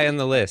 It's high on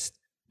the list.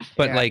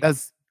 But like,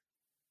 those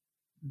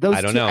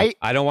I don't know.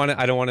 I don't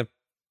want to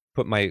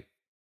put my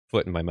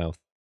foot in my mouth.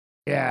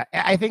 Yeah,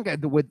 I think that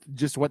with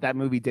just what that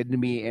movie did to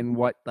me, and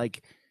what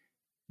like,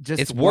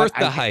 just it's worth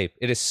the hype.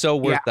 It is so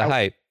worth the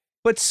hype.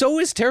 But so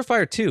is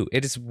Terrifier 2.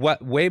 It is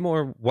way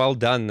more well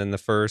done than the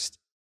first.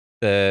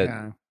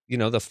 You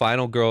know, the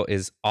final girl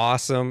is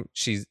awesome.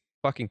 She's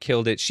fucking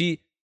killed it. She's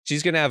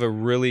gonna have a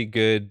really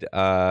good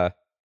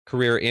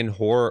career in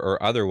horror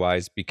or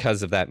otherwise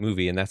because of that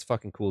movie, and that's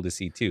fucking cool to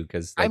see too.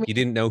 Because like, you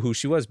didn't know who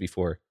she was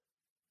before.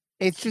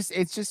 It's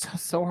just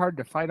so hard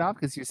to fight off,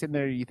 because you're sitting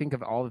there, you think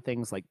of all the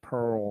things like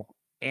Pearl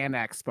and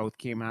X both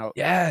came out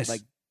like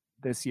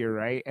this year,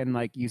 right? And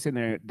like, you sitting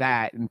there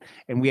that, and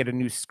we had a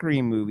new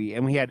Scream movie,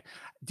 and we had,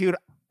 dude,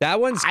 that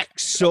one's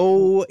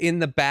so in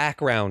the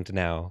background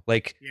now.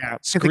 Like,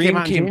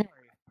 Scream came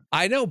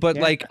I know, but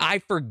like, I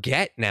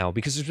forget now,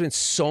 because there's been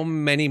so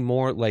many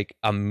more like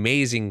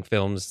amazing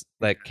films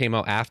that came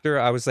out after.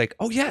 I was like,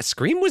 oh yeah,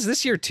 Scream was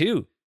this year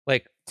too.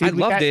 Like, dude, I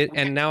loved it,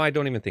 and now I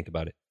don't even think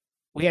about it.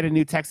 We had a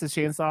new Texas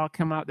Chainsaw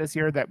come out this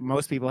year that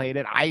most people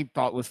hated. I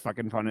thought was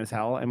fucking fun as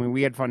hell. I mean,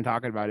 we had fun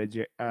talking about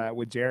it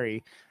with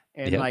Jerry,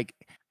 and like,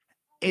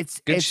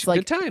 it's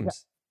like good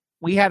times.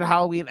 We had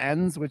Halloween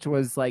Ends, which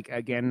was like,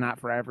 again, not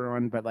for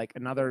everyone, but like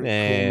another. Cool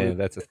movie.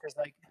 That's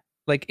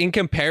like in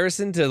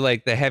comparison to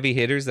like the heavy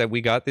hitters that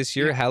we got this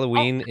year,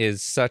 Halloween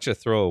is such a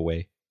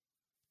throwaway.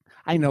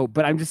 I know,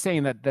 but I'm just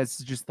saying that's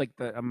just like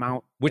the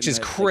amount, which is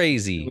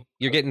crazy. Like,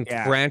 you're getting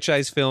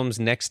franchise films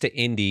next to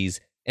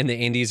indies. And the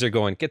indies are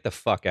going, get the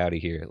fuck out of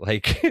here.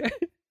 Like,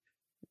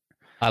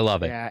 I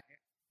love it. Yeah,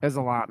 there's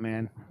a lot,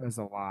 man. There's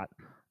a lot.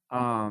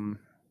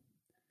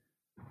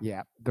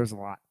 Yeah, there's a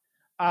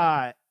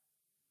lot.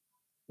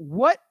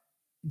 What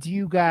do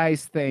you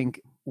guys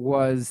think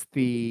was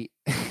okay,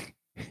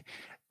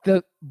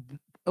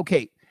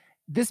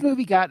 this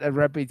movie got a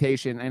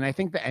reputation, and I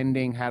think the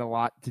ending had a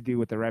lot to do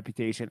with the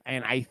reputation.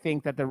 And I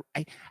think that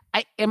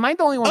am I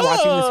the only one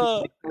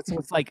watching this?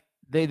 It's like,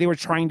 They were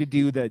trying to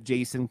do the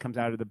Jason comes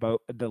out of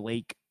the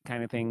lake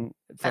kind of thing.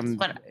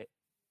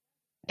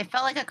 It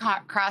felt like a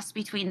cross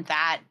between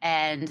that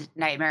and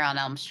Nightmare on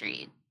Elm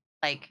Street.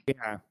 Like,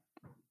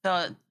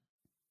 but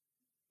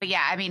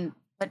I mean,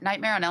 but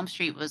Nightmare on Elm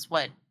Street was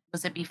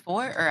it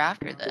before or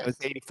after this? It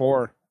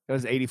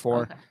was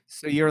 84. Okay.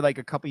 So you're like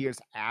a couple years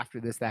after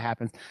this that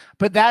happens.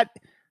 But that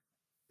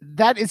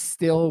is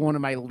still one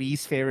of my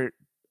least favorite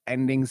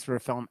endings for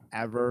a film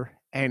ever.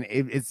 and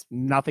it's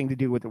nothing to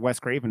do with the Wes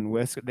Craven.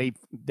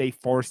 They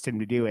forced him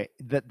to do it.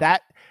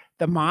 That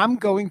the mom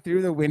going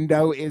through the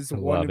window is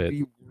one of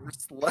the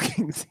worst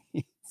looking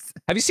scenes.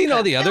 Have you seen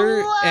all the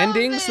other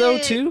endings though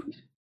it. too?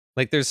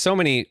 Like there's so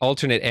many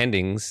alternate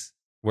endings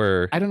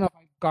where I don't know if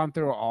I've gone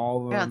through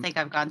all of them. I don't think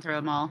I've gone through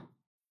them all.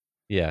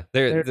 yeah,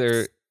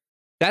 they're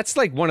that's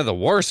like one of the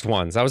worst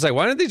ones. I was like,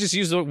 why don't they just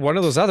use one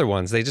of those other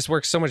ones? They just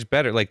work so much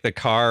better. Like the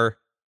car,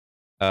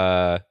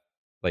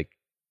 like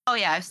Oh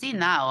yeah, I've seen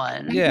that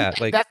one. yeah,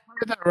 like that's part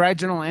of the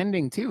original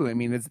ending too. I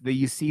mean,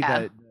 you see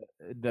Yeah.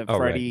 the Oh,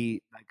 right.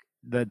 Freddy like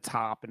the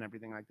top and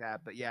everything like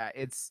that. But yeah,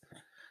 it's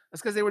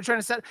because they were trying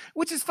to set,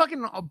 which is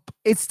fucking.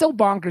 It's still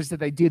bonkers that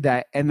they do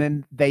that, and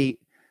then they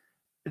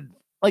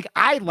like.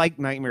 I like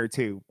Nightmare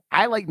 2.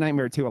 I like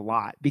Nightmare 2 a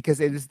lot because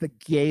it is the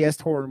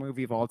gayest horror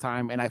movie of all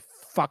time, and I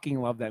fucking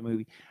love that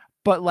movie.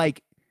 But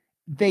like,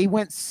 they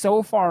went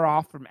so far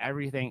off from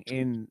everything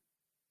in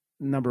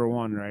number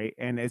 1, right?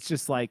 And it's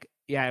just like,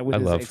 yeah, with I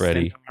his love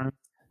Freddy. extended arms,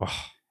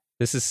 oh,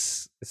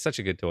 it's such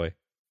a good toy.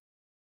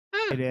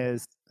 it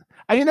is.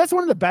 I mean, that's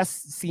one of the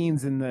best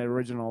scenes in the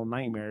original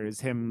Nightmare is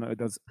him with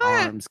those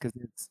arms because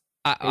it's.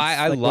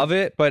 I like love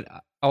it, but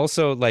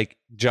also like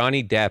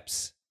Johnny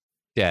Depp's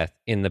death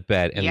in the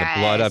bed and the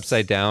blood Yes.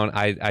 upside down.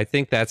 I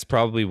think that's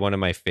probably one of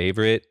my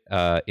favorite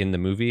in the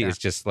movie. Yeah. It's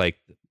just like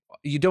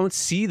you don't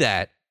see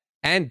that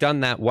and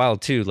done that well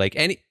too. Like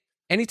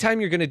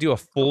anytime you're gonna do a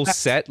full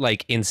set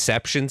like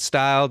Inception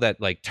style that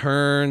like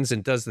turns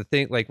and does the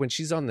thing, like when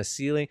she's on the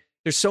ceiling,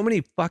 there's so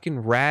many fucking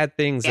rad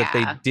things that they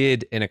Yeah.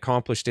 did and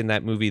accomplished in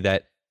that movie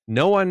that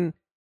no one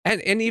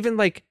and even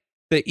like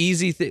the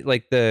easy thing,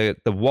 like the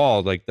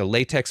wall, like the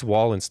latex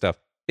wall and stuff.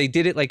 They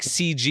did it like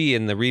CG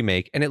in the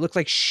remake, and it looked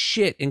like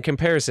shit in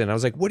comparison. I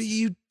was like, "What are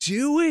you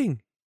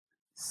doing?"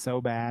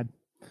 So bad.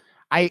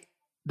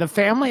 The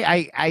family.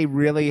 I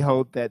really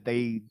hope that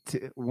they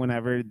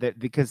whenever that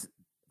because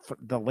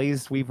the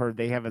latest we've heard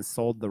they haven't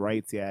sold the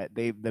rights yet.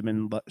 They've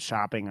been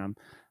shopping them,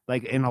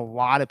 like, and a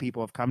lot of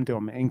people have come to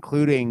them,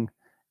 including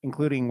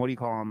what do you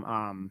call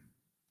them?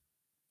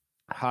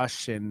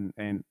 Hush and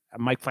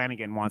Mike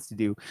Flanagan wants to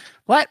do.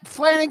 Let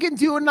Flanagan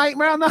do a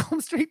Nightmare on Elm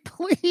Street,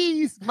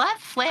 please. Let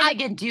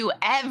Flanagan do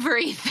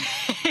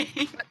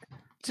everything.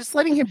 Just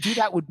letting him do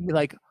that would be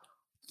like,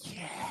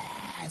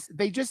 yes.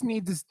 They just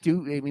need to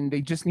do. I mean,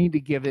 they just need to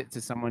give it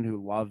to someone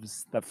who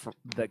loves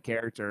the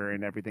character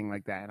and everything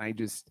like that. And I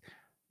just,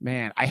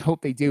 man, I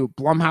hope they do.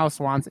 Blumhouse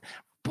wants it.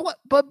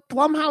 But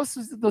Blumhouse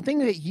is the thing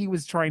that he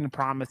was trying to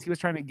promise. He was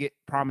trying to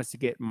promise to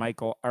get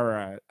Michael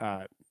or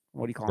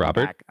what do you call him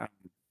Robert? back?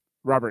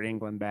 Robert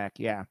Englund back.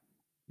 Yeah,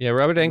 Yeah,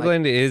 Robert Like-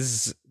 Englund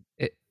is.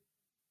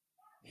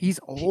 he's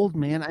old,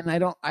 man, and I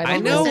don't I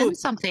He know. was in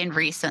something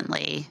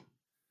recently.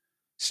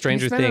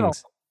 Stranger spent it all-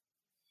 Things.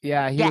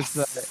 Yeah, he Yes,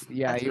 was the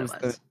yeah, that's he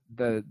what was it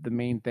the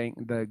main thing,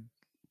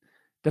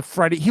 the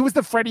Freddy. He was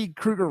the Freddy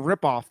Krueger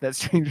ripoff that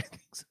Stranger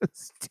Things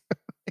was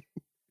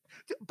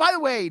doing. By the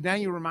way, now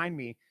you remind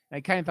me, and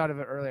I kind of thought of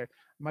it earlier.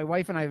 My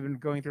wife and I have been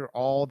going through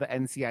all the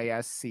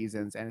NCIS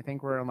seasons, and I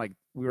think we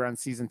were on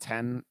season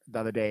 10 the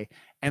other day,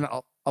 and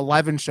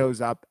 11 shows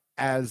up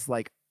as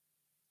like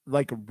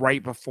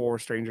right before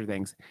Stranger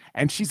Things,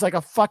 and she's like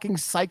a fucking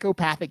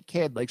psychopathic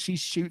kid. Like she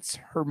shoots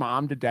her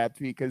mom to death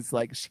because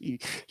like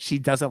she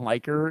doesn't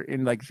like her,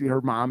 and like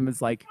her mom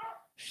is like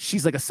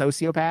she's like a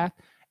sociopath,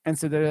 and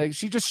so they're like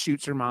she just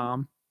shoots her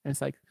mom, and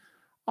it's like,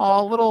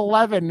 oh, little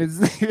 11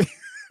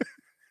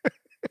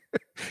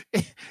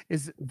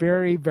 is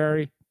very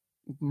very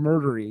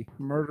murdery.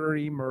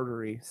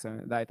 So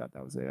I thought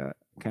that was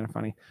kind of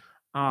funny.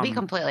 Be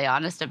completely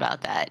honest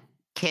about that.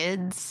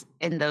 Kids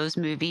in those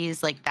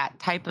movies, like that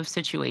type of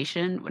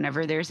situation,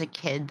 whenever there's a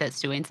kid that's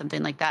doing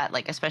something like that,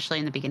 like especially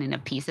in the beginning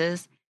of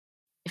Pieces,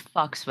 it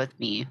fucks with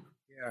me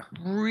Yeah.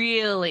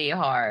 really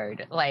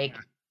hard. Like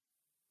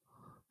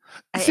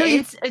So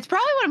it's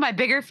probably one of my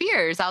bigger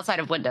fears outside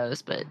of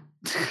Windows, but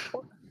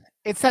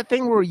it's that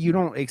thing where you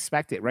don't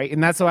expect it, right?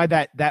 And that's why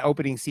that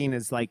opening scene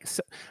is like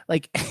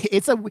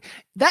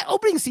that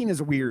opening scene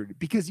is weird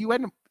because you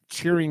end up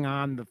cheering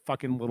on the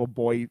fucking little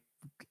boy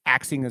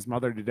axing his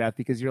mother to death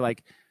because you're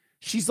like,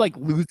 she's like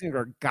losing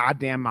her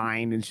goddamn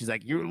mind, and she's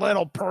like, "You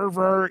little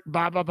pervert,"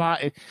 blah blah blah.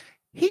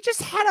 He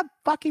just had a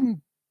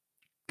fucking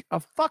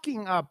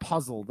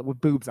puzzle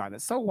with boobs on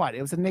it. So what?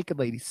 It was a naked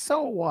lady.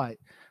 So what?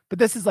 But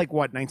this is like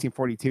what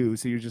 1942.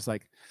 So you're just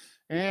like,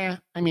 I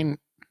mean,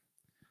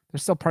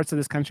 there's still parts of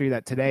this country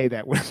that today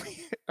that would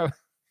be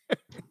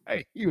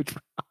a huge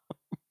problem.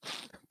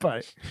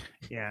 But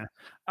yeah.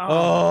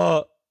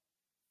 Oh,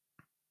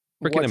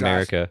 what, freaking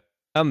Josh?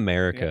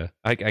 America!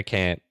 I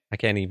can't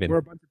even. We're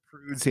a bunch of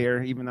prudes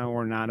here, even though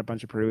we're not a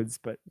bunch of prudes,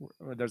 but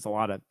there's a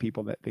lot of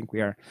people that think we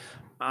are.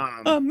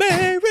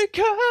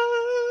 America.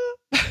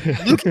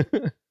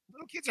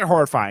 Little kids are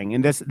horrifying,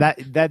 and that's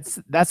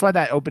why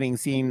that opening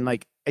scene.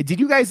 Like, did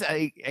you guys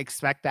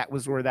expect that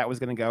was where that was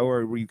going to go,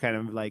 or were you kind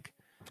of like,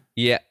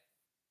 Yeah.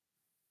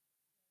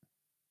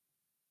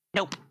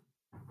 nope.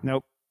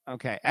 nope?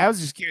 Okay, I was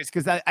just curious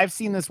because I've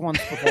seen this once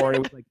before. It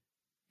was like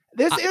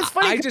this. It was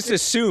funny. I just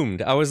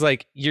assumed. I was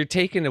like, you're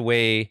taking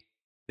away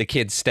the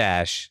kid's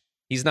stash,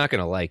 he's not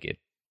gonna like it.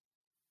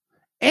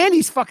 And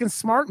he's fucking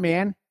smart,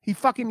 man. He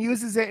fucking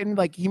uses it and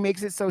like he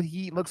makes it so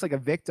he looks like a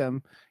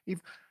victim,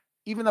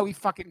 even though he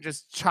fucking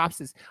just chops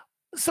his.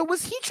 So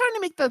was he trying to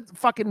make the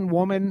fucking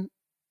woman,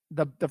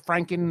 the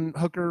Franken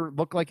hooker,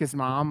 look like his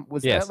mom?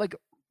 Was Yes. that like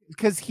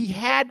because he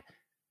had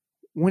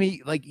when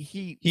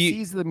he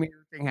sees the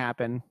mirror thing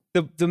happen.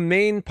 The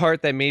main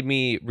part that made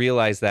me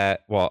realize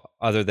that, well,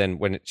 other than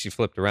when she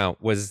flipped around,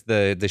 was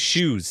the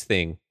shoes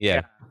thing.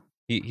 Yeah.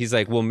 He's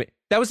like, well,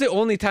 that was the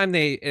only time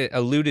they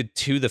alluded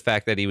to the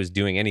fact that he was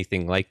doing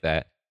anything like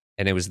that.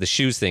 And it was the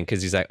shoes thing,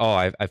 because he's like, oh,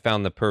 I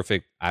found the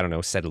perfect, I don't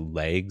know, set of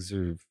legs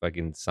or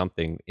fucking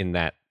something in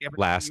that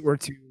last. Or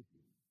two.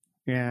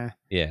 Yeah.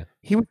 Yeah.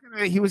 He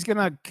was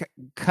gonna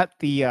cut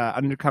the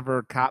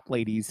undercover cop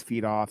lady's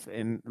feet off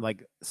in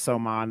like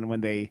Soman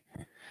when they.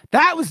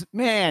 That was,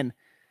 man.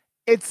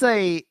 It's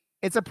a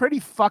pretty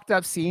fucked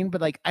up scene,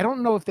 but like I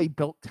don't know if they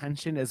built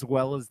tension as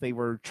well as they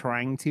were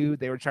trying to.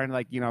 They were trying to,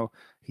 like, you know,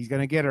 he's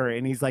gonna get her,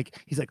 and he's like,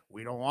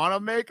 we don't want to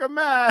make a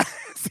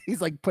mess.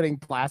 He's like putting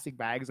plastic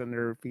bags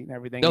under her feet and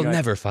everything. They'll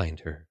never find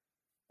her.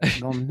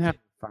 They'll never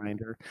find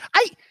her.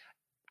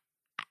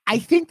 I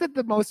think that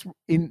the most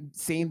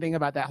insane thing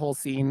about that whole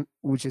scene,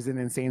 which is an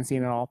insane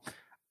scene at all,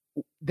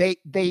 they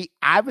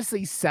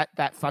obviously set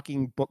that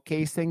fucking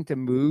bookcase thing to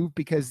move,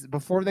 because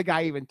before the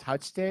guy even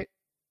touched it,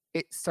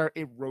 it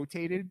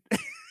rotated.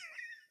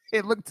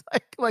 It looked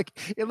like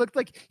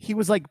he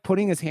was like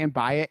putting his hand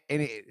by it,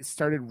 and it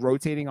started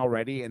rotating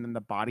already, and then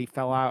the body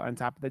fell out on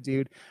top of the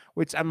dude,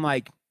 which I'm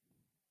like,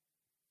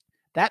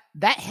 that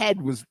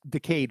head was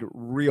decayed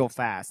real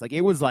fast. Like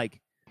it was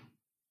like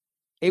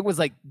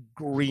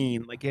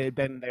green, like it had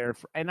been there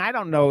for, and I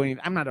don't know,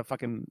 I'm not a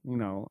fucking, you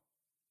know,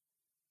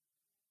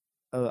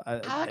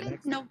 how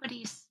did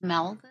nobody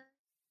smell this?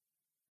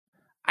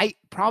 I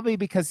probably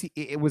because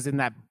it was in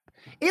that,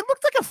 it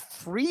looked like a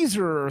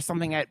freezer or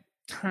something at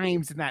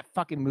times in that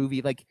fucking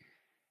movie. Like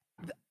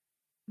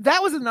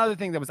that was another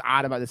thing that was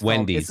odd about this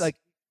Wendy's. Film.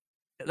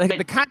 It's like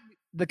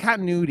the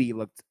continuity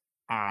looked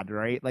odd,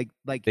 right? Like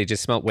they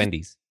just smelled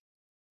Wendy's.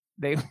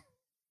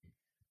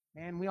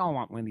 Man, we all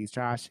want Wendy's,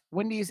 Josh.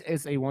 Wendy's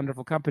is a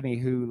wonderful company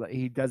who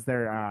he does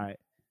their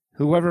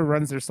whoever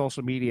runs their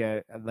social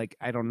media, like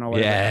I don't know.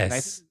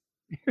 Yes.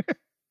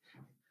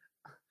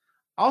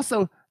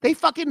 Also, they're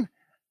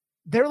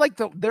like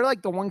the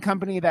one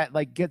company that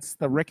like gets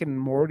the Rick and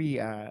Morty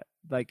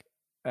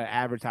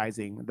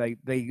advertising. Like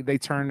they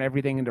turn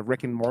everything into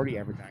Rick and Morty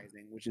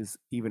advertising, which is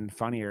even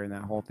funnier in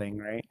that whole thing,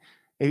 right?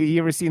 Have you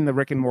ever seen the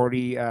Rick and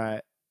Morty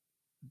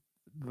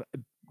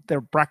their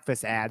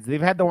breakfast ads?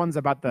 They've had the ones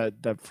about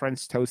the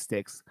French toast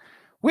sticks,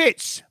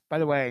 which, by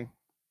the way,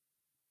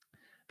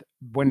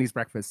 Wendy's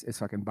breakfast is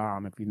fucking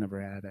bomb. If you've never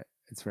had it,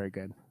 it's very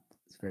good.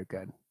 It's very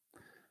good.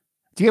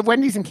 Do you have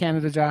Wendy's in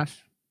Canada,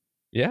 Josh?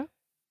 Yeah.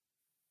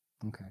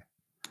 Okay.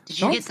 Did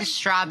you get the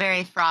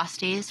strawberry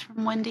Frosties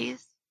from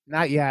Wendy's?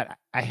 Not yet.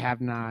 I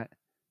have not.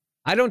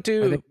 I don't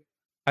do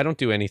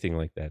anything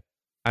like that.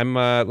 I'm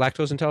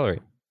lactose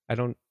intolerant. I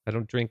don't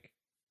drink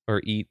or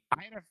eat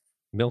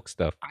milk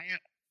stuff.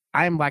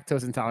 I am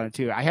lactose intolerant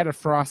too. I had a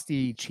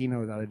Frosty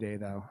Chino the other day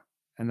though,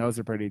 and those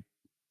are pretty.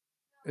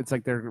 It's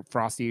like they're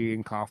Frosty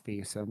and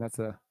coffee, so that's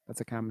a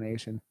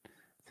combination.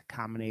 It's a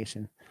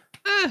combination.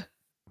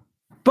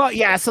 But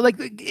yeah, so like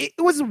it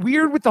was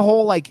weird with the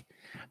whole like.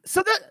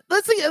 So that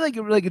let's say like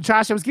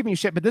Josh, I was giving you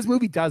shit, but this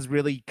movie does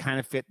really kind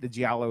of fit the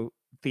Giallo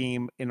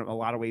theme in a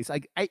lot of ways.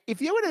 Like if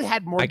you would have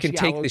had more, I can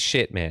take the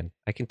shit, man.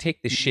 I can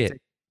take the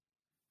shit.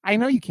 I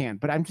know you can,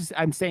 but I'm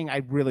saying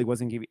I really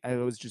wasn't giving. I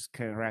was just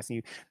kind of harassing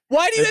you.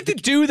 Why do you have to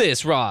do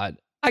this, Rod?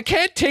 I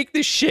can't take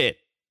the shit.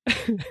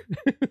 Because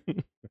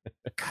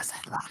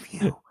I love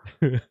you.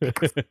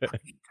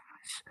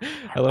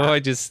 Hello, I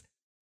just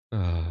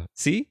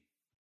see.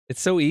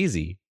 It's so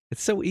easy.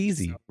 It's so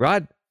easy.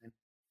 Rod,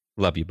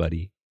 love you,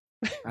 buddy.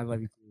 I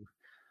love you too.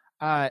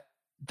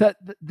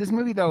 This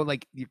movie though,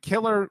 like your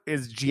killer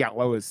is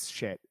Giallo as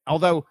shit.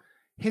 Although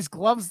his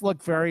gloves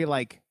look very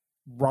like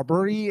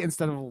rubbery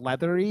instead of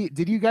leathery.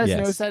 Did you guys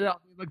notice that it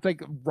looked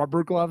like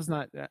rubber gloves?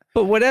 Not.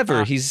 But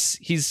whatever.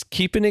 He's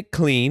keeping it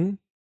clean,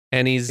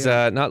 and he's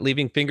not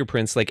leaving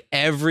fingerprints like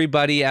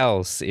everybody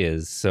else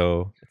is.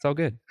 So it's all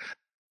good.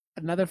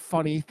 Another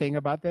funny thing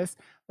about this,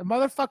 the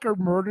motherfucker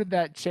murdered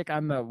that chick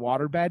on the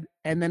waterbed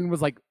and then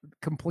was like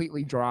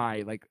completely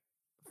dry, like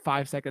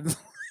 5 seconds.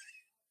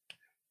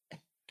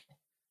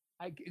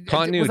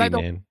 Continuity,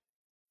 man.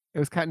 It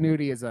was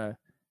continuity is a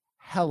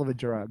hell of a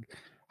drug.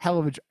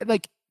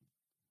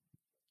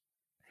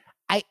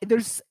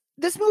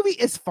 This movie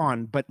is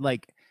fun, but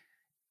like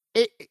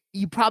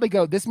you probably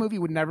go, this movie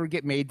would never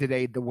get made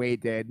today the way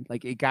it did.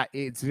 Like it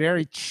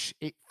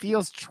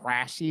feels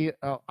trashy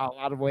a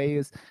lot of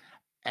ways.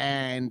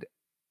 And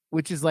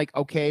which is like,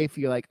 okay, if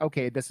you're like,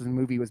 okay, this is a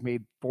movie was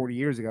made 40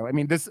 years ago. I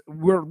mean,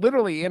 we're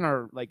literally in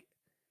our like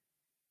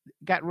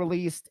got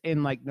released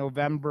in like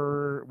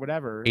November,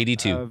 whatever.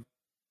 82. Of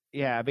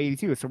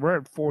 82. So we're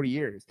at 40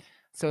 years.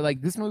 So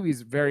like this movie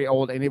is very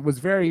old, and it was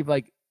very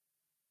like,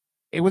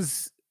 it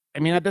was, I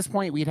mean, at this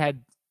point we'd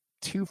had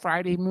 2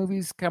 Friday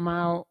movies come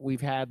out.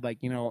 We've had like,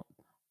 it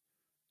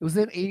was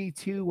in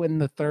 82 when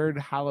the third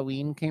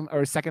Halloween came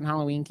or second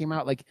Halloween came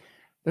out. Like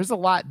there's a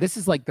lot. This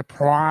is like the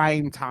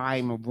prime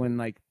time of when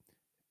like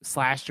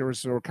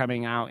slashers were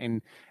coming out.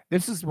 And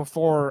this is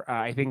before,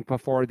 I think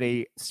before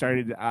they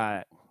started,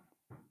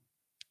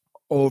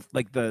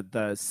 like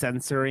the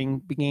censoring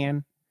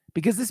began,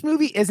 because this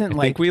movie isn't I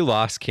like think we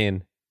lost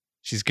Kin.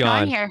 She's No,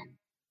 I'm gone. here.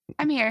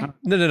 I'm here.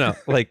 No.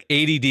 Like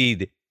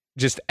ADD,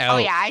 just out. Oh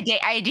yeah, I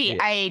ADHD.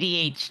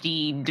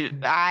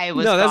 I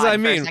was No, that's gone what I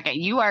for mean. a second.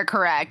 You are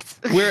correct.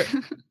 We're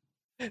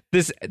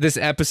this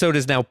episode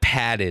is now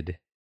padded.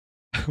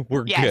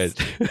 We're Yes.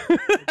 good.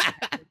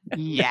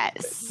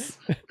 Yes.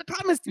 the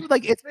problem is too,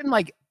 like it's been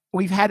like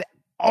we've had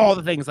all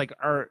the things like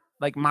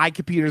my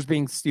computer's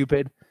being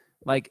stupid.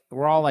 Like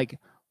we're all like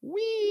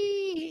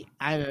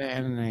I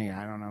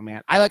don't know,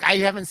 man. I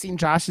haven't seen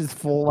Josh's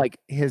full like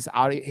his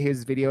audio,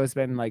 his video has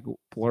been like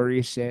blurry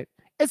as shit.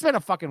 It's been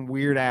a fucking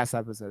weird ass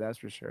episode, that's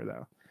for sure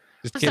though.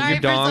 Just Sorry get your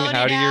for dong zoning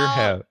out of your out.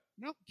 head.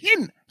 No,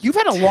 Ken, you've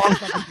had a long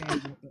fucking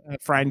day,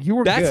 friend. You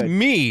were That's good.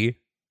 me.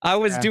 I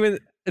was Yeah. doing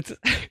it's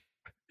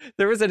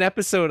there was an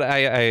episode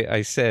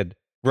I said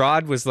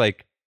Rod was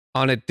like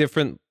on a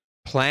different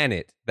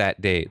planet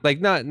that day. Like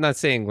not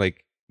saying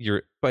like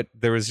but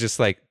there was just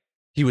like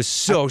he was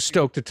so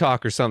stoked to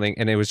talk or something,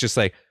 and it was just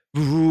like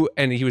 "Ooh,"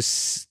 and he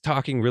was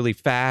talking really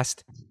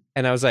fast,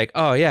 and I was like,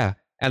 oh yeah.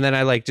 And then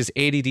I like just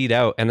ADD'd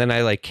out, and then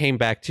I like came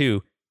back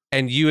to,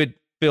 and you had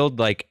filled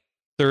like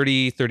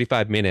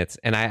 35 minutes,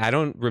 and I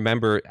don't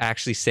remember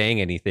actually saying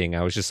anything.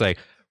 I was just like,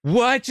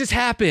 what just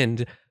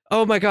happened?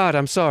 Oh my God,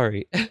 I'm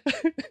sorry.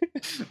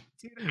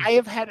 Dude, I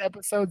have had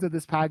episodes of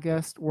this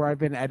podcast where I've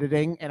been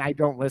editing and I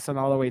don't listen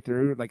all the way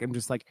through. Like I'm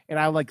just like, and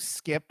I like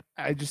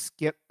I just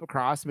skip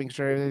across, make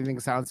sure everything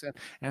sounds good.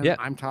 And Yeah.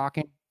 I'm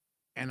talking,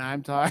 and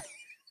I'm talking,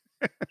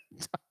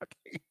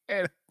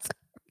 and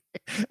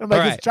I'm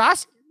like, All is right.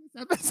 Josh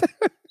in this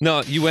episode?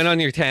 No, you went on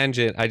your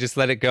tangent. I just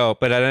let it go.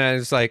 But then I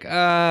was like,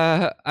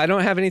 I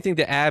don't have anything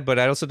to add, but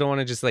I also don't want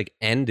to just like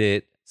end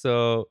it.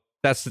 So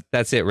that's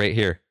it right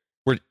here.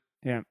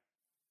 Yeah.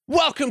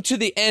 Welcome to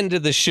the end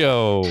of the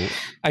show.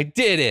 I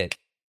did it.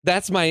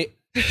 That's my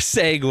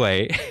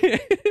segue.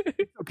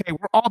 Okay,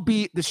 we're all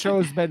beat. The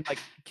show's been like,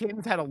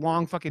 Ken's had a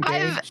long fucking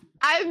day.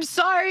 I'm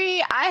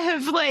sorry. I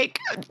have like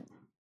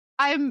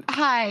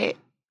hi.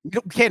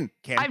 Ken.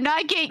 I'm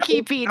not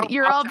gatekeeping. No,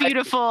 You're all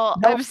beautiful.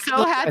 no, I'm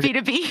so happy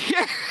to be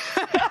here.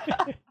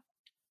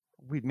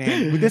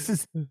 Man, this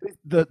is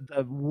the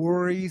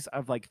worries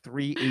of like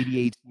 3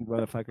 ADHD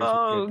motherfuckers.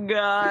 Oh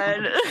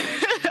God.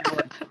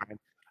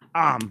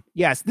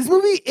 Yes, this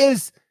movie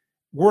is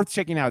worth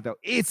checking out though.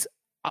 It's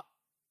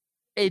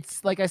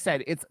like I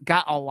said, it's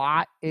got a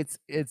lot. It's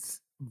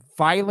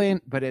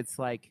violent, but it's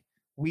like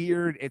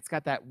weird. It's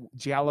got that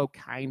Giallo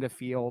kind of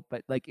feel,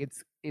 but like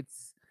it's an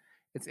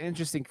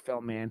interesting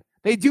film, man.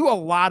 They do a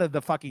lot of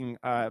the fucking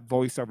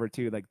voiceover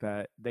too, like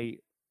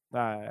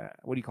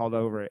what do you call it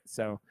over it?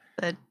 So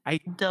The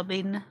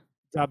dubbing.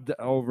 dubbed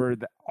over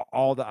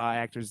all the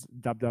actors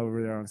dubbed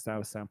over their own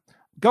stuff. So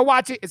go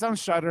watch it. It's on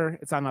Shudder.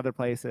 It's on other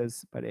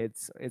places, but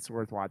it's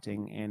worth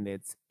watching, and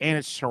it's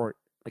short,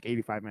 like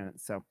 85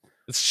 minutes. So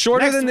It's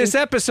shorter Next than this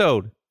week-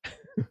 episode.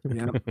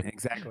 yeah,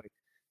 exactly.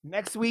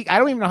 Next week, I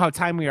don't even know what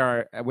time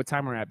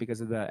we're at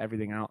because of the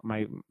everything out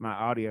my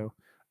audio.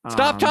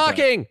 Stop but-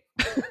 talking.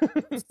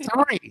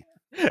 Sorry.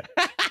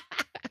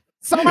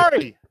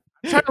 Sorry.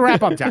 I'm trying to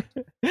wrap up, Jack.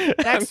 I'm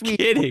Next week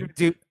kidding.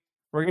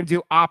 we're gonna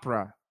do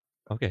Opera,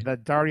 Okay. the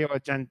Dario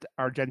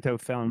Argento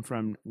film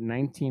from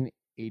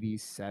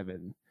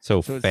 1987.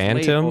 So so it's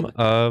Phantom labeled-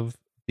 of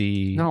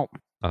the No,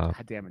 Oh.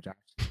 God damn it, Josh.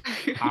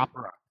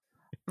 Opera.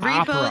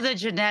 Repo Opera. the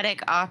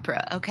Genetic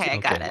Opera. Okay, I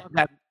got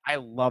Okay. it. I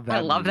love that. I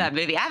love movie. that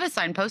movie. I have a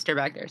signed poster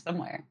back there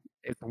somewhere.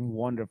 It's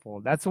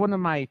wonderful. That's one of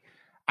my.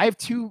 I have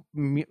two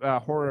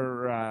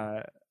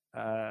horror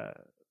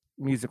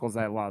musicals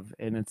I love,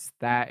 and it's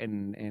that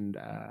and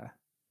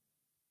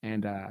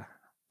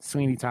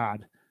Sweeney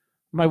Todd.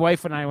 My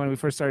wife and I, when we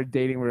first started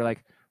dating, we were like,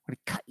 "I'm gonna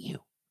cut you,"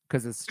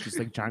 because it's just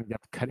like Johnny Depp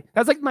cutting.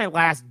 That's like my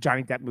last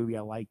Johnny Depp movie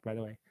I liked, by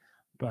the way.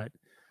 But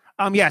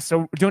yeah, so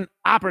we're doing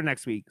Opera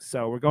next week.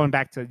 So we're going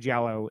back to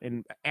Giallo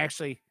and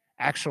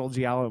actual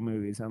Giallo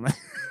movies. I'm like,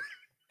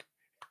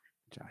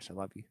 Josh, I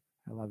love you.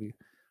 I love you.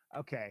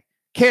 Okay,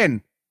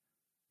 Ken,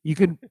 you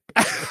can.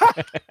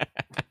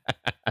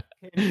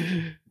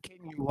 Ken,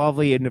 you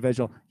lovely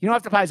individual. You don't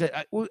have to apologize.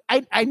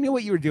 I knew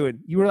what you were doing.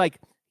 You were like,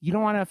 you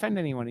don't want to offend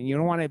anyone, and you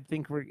don't want to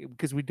think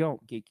because we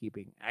don't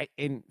gatekeeping.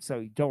 And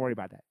so don't worry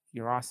about that.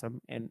 You're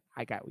awesome, and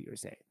I got what you were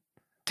saying.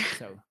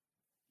 So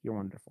you're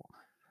wonderful.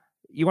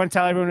 You want to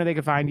tell everyone where they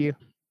can find you?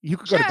 You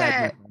could go to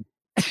bed.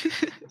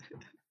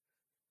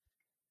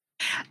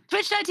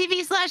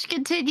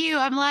 Twitch.tv/continue.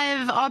 I'm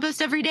live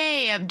almost every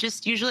day. I'm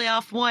just usually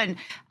off one.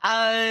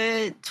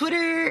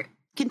 Twitter,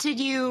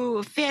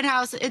 continue. Fan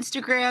House,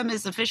 Instagram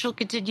is official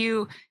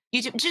continue.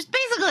 YouTube, just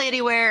basically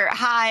anywhere.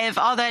 Hive,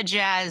 all that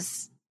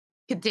jazz.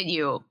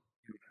 Continue.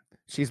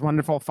 She's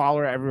wonderful. Follow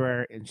her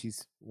everywhere, and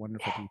she's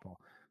wonderful people.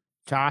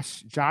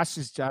 Josh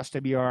is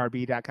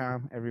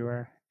JoshWRB.com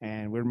everywhere.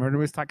 And we're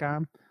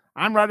murdermoose.com.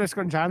 I'm Rod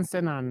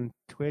Johnston on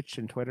Twitch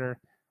and Twitter.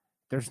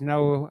 There's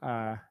no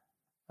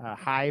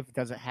Hive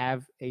doesn't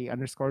have a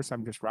underscore, so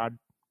I'm just Rod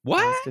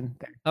What? Johnston.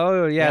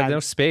 Oh yeah, Yeah. no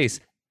space.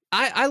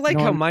 I like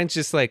No, how I'm- mine's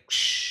just like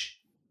shh.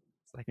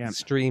 It's like Yeah.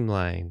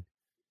 streamlined.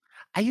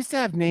 I used to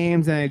have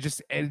names and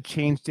I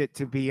changed it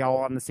to be all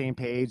on the same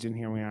page, and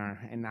here we are.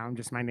 And now I'm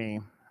just my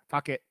name.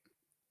 Fuck it.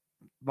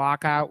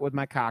 Lockout with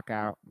my cock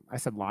out. I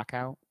said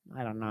lockout.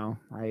 I don't know.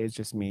 It's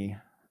just me.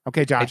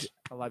 Okay, Josh.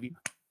 I love you.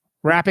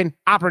 Rapping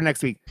opera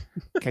next week.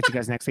 Catch you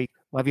guys next week.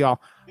 Love you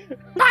all.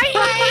 Bye.